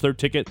to punch their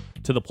ticket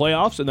to the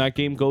playoffs, and that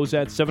game goes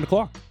at 7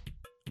 o'clock.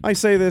 I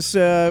say this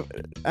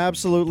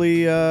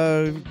absolutely,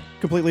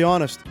 completely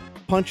honest.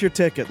 Punch your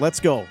ticket. Let's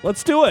go.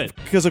 Let's do it.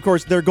 Because, of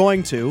course, they're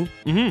going to.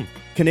 Mm-hmm.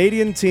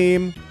 Canadian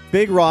team,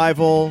 big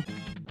rival.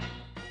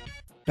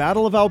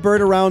 Battle of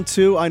Alberta round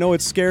 2. I know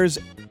it scares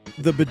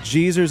the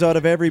bejeezers out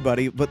of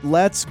everybody, but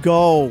let's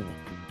go.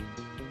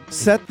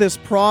 Set this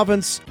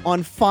province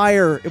on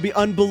fire. It'll be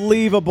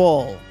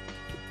unbelievable.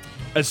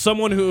 As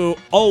someone who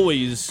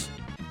always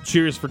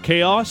cheers for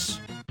chaos,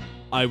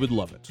 I would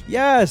love it.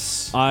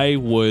 Yes. I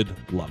would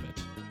love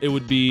it. It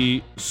would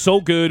be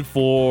so good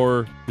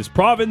for this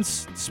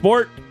province,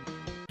 sport,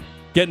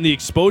 getting the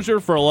exposure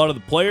for a lot of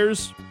the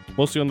players,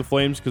 mostly on the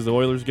Flames because the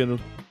Oilers get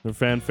their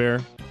fanfare.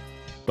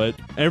 But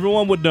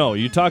everyone would know.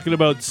 You're talking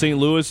about St.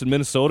 Louis and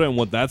Minnesota and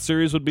what that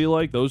series would be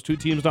like. Those two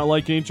teams not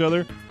liking each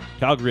other.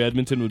 Calgary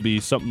Edmonton would be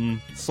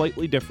something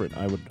slightly different.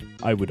 I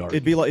would argue.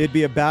 It'd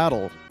be a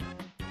battle.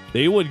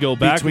 They would go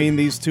back between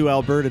these two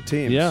Alberta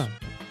teams. Yeah,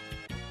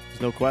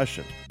 there's no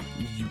question.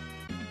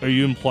 Are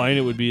you implying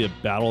it would be a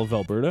battle of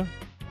Alberta?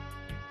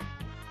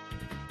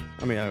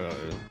 I mean,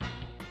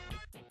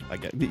 I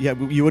get. Yeah,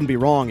 you wouldn't be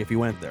wrong if you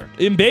went there.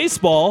 In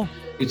baseball,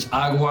 it's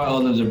agua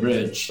under the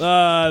bridge.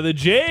 The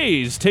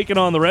Jays taking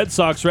on the Red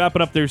Sox,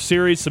 wrapping up their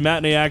series. Some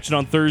matinee action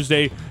on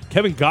Thursday.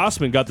 Kevin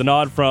Gausman got the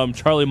nod from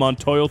Charlie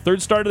Montoyo.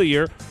 Third start of the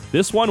year.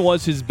 This one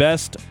was his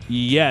best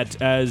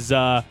yet, as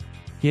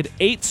he had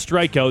 8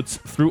 strikeouts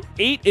through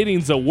 8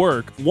 innings of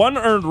work, 1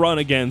 earned run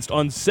against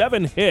on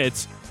 7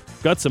 hits.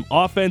 Got some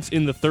offense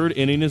in the third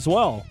inning as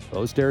well.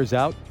 Bo stares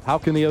out. How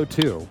can the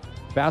 0-2?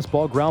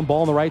 Fastball, ground ball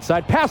on the right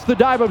side. Past the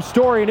dive of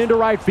Story and into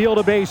right field,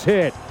 a base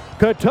hit.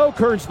 Coteau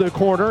turns the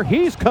corner.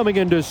 He's coming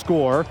in to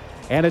score,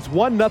 and it's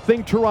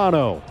 1-0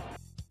 Toronto.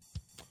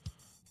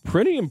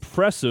 Pretty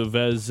impressive,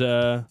 as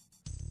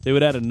they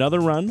would add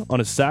another run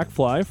on a sac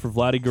fly for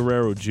Vladdy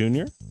Guerrero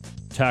Jr.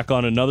 Tack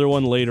on another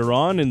one later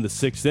on in the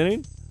 6th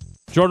inning.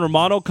 Jordan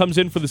Romano comes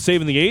in for the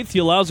save in the 8th. He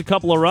allows a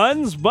couple of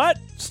runs, but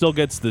still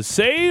gets the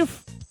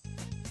save.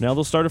 Now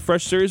they'll start a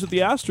fresh series with the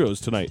Astros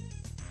tonight.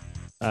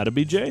 Atta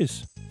be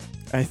Jays.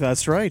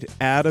 That's right.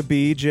 Atta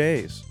be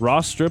Jays.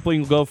 Ross Stripling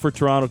will go for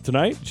Toronto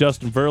tonight.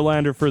 Justin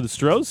Verlander for the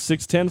Stros.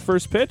 6:10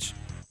 first pitch.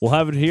 We'll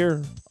have it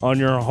here on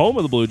your home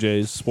of the Blue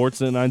Jays,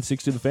 Sportsnet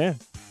 960 The Fan.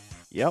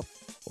 Yep.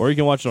 Or you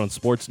can watch it on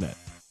Sportsnet.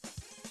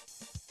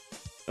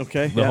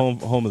 Okay. The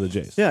home of the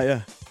Jays.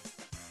 Yeah.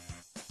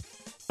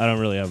 I don't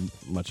really have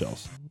much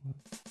else.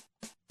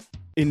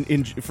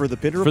 In for the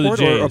Pinder for report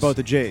the or about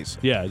the Jays?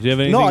 Yeah. Do you have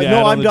anything No, to add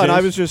I'm on done. Jays?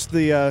 I was just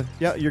the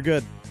yeah, you're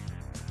good.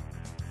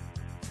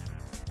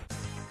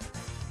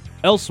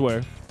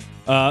 Elsewhere,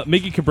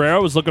 Miggy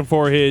Cabrera was looking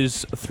for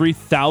his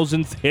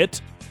 3,000th hit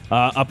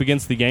up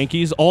against the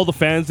Yankees. All the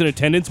fans in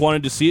attendance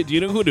wanted to see it. Do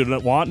you know who did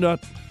not want?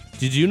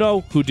 Did you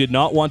know who did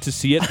not want to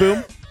see it?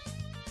 Boom.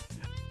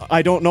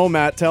 I don't know,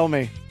 Matt. Tell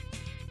me.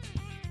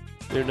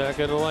 They're not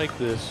going to like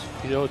this.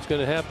 You know what's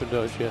going to happen,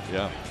 don't you?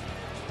 Yeah.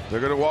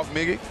 They're going to walk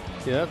Miggy?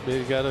 Yep.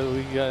 We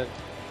got.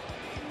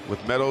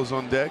 With Meadows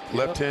on deck, Yep.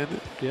 left-handed.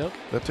 Yep.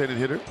 Left-handed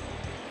hitter.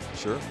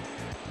 Sure.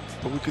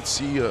 But we could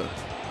see.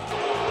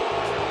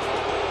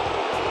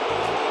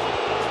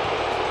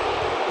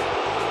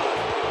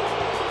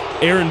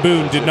 Aaron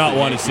Boone did not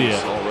want to see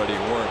it. Already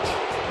weren't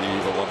the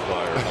evil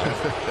umpire.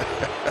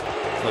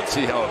 Let's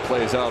see how it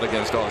plays out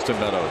against Austin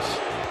Meadows.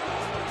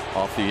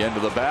 Off the end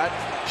of the bat,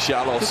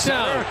 shallow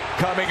center,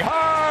 coming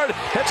hard.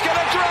 It's going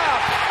to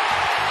drop.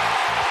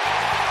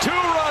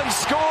 2-run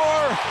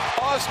score.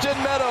 Austin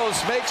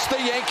Meadows makes the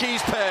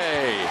Yankees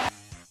pay.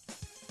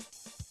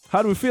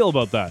 How do we feel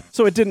about that?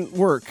 So it didn't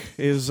work.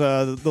 Is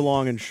the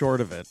long and short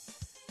of it.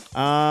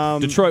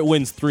 Detroit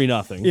wins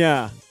 3-0.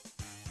 Yeah.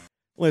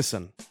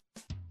 Listen.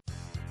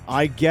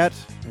 I get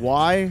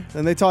why,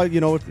 and they talk,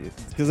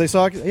 because they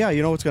saw,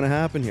 what's going to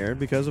happen here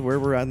because of where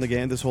we're at in the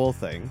game, this whole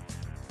thing.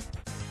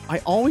 I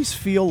always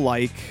feel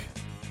like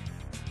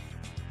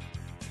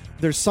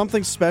there's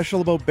something special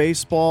about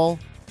baseball.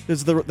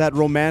 There's that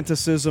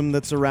romanticism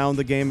that's around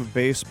the game of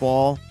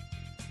baseball.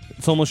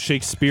 It's almost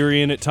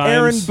Shakespearean at times.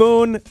 Aaron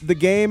Boone, the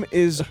game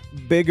is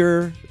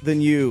bigger than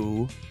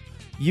you.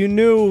 You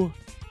knew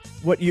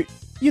what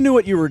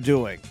you were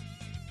doing.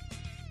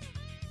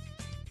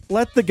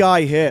 Let the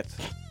guy hit.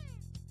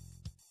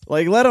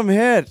 Let him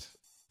hit.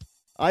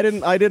 I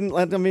didn't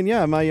let. I mean,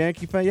 yeah, I'm a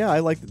Yankee fan. Yeah, I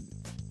like.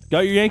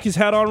 Got your Yankees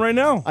hat on right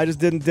now. I just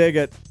didn't dig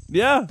it.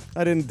 Yeah,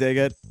 I didn't dig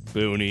it.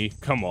 Booney,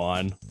 come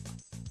on.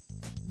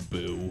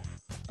 Boo.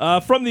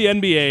 From the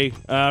NBA,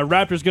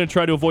 Raptors going to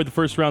try to avoid the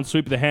first round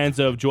sweep at the hands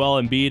of Joel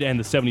Embiid and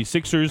the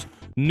 76ers.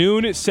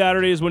 Noon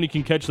Saturday is when you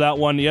can catch that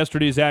one.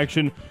 Yesterday's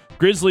action,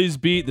 Grizzlies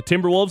beat the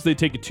Timberwolves. They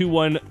take a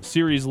 2-1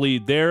 series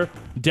lead there.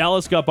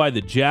 Dallas got by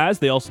the Jazz.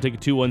 They also take a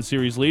 2-1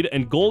 series lead.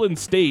 And Golden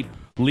State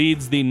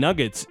leads the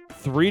Nuggets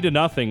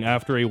 3-0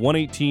 after a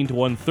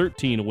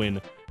 118-113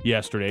 win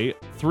yesterday.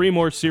 3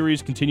 more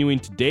series continuing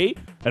today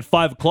at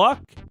 5 o'clock.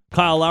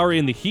 Kyle Lowry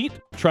and the Heat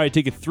try to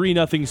take a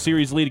 3-0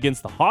 series lead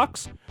against the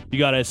Hawks. You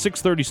got a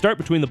 6:30 start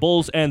between the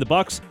Bulls and the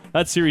Bucks.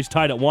 That series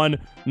tied at 1.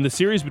 And the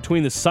series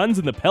between the Suns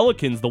and the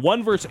Pelicans, the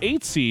 1 versus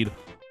 8 seed,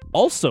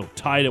 also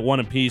tied at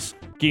 1 apiece.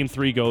 Game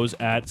 3 goes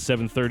at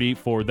 7:30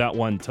 for that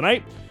one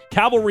tonight.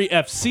 Cavalry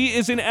FC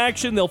is in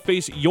action. They'll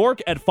face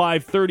York at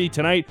 5:30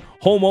 tonight.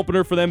 Home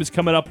opener for them is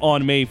coming up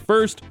on May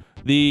 1st.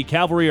 The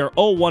Cavalry are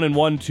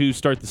 0-1-1 to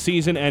start the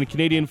season, and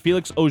Canadian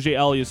Felix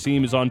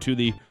Auger-Aliassime is on to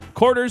the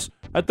quarters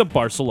at the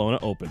Barcelona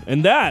Open.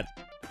 And that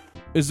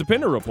is the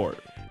Pinder Report.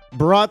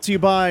 Brought to you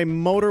by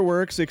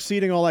Motorworks,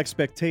 exceeding all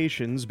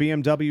expectations.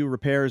 BMW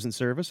repairs and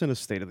service in a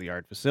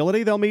state-of-the-art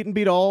facility. They'll meet and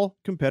beat all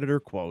competitor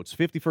quotes.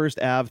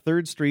 51st Ave,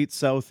 3rd Street,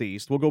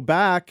 Southeast. We'll go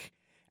back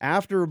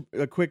after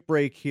a quick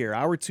break here.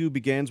 Hour 2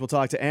 begins. We'll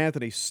talk to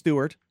Anthony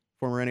Stewart,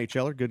 former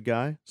NHLer, good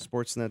guy,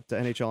 Sportsnet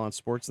NHL on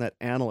Sportsnet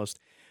analyst.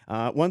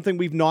 One thing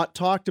we've not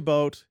talked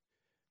about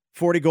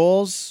 40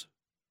 goals,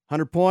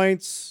 100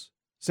 points,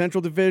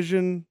 Central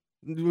Division.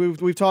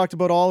 We've talked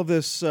about all of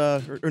this,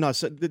 or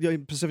not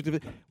Pacific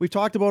Division. We've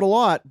talked about a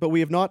lot, but we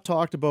have not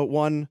talked about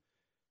one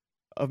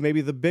of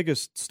maybe the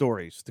biggest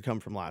stories to come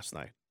from last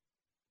night.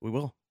 We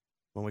will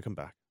when we come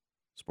back.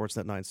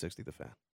 Sportsnet 960, The Fan.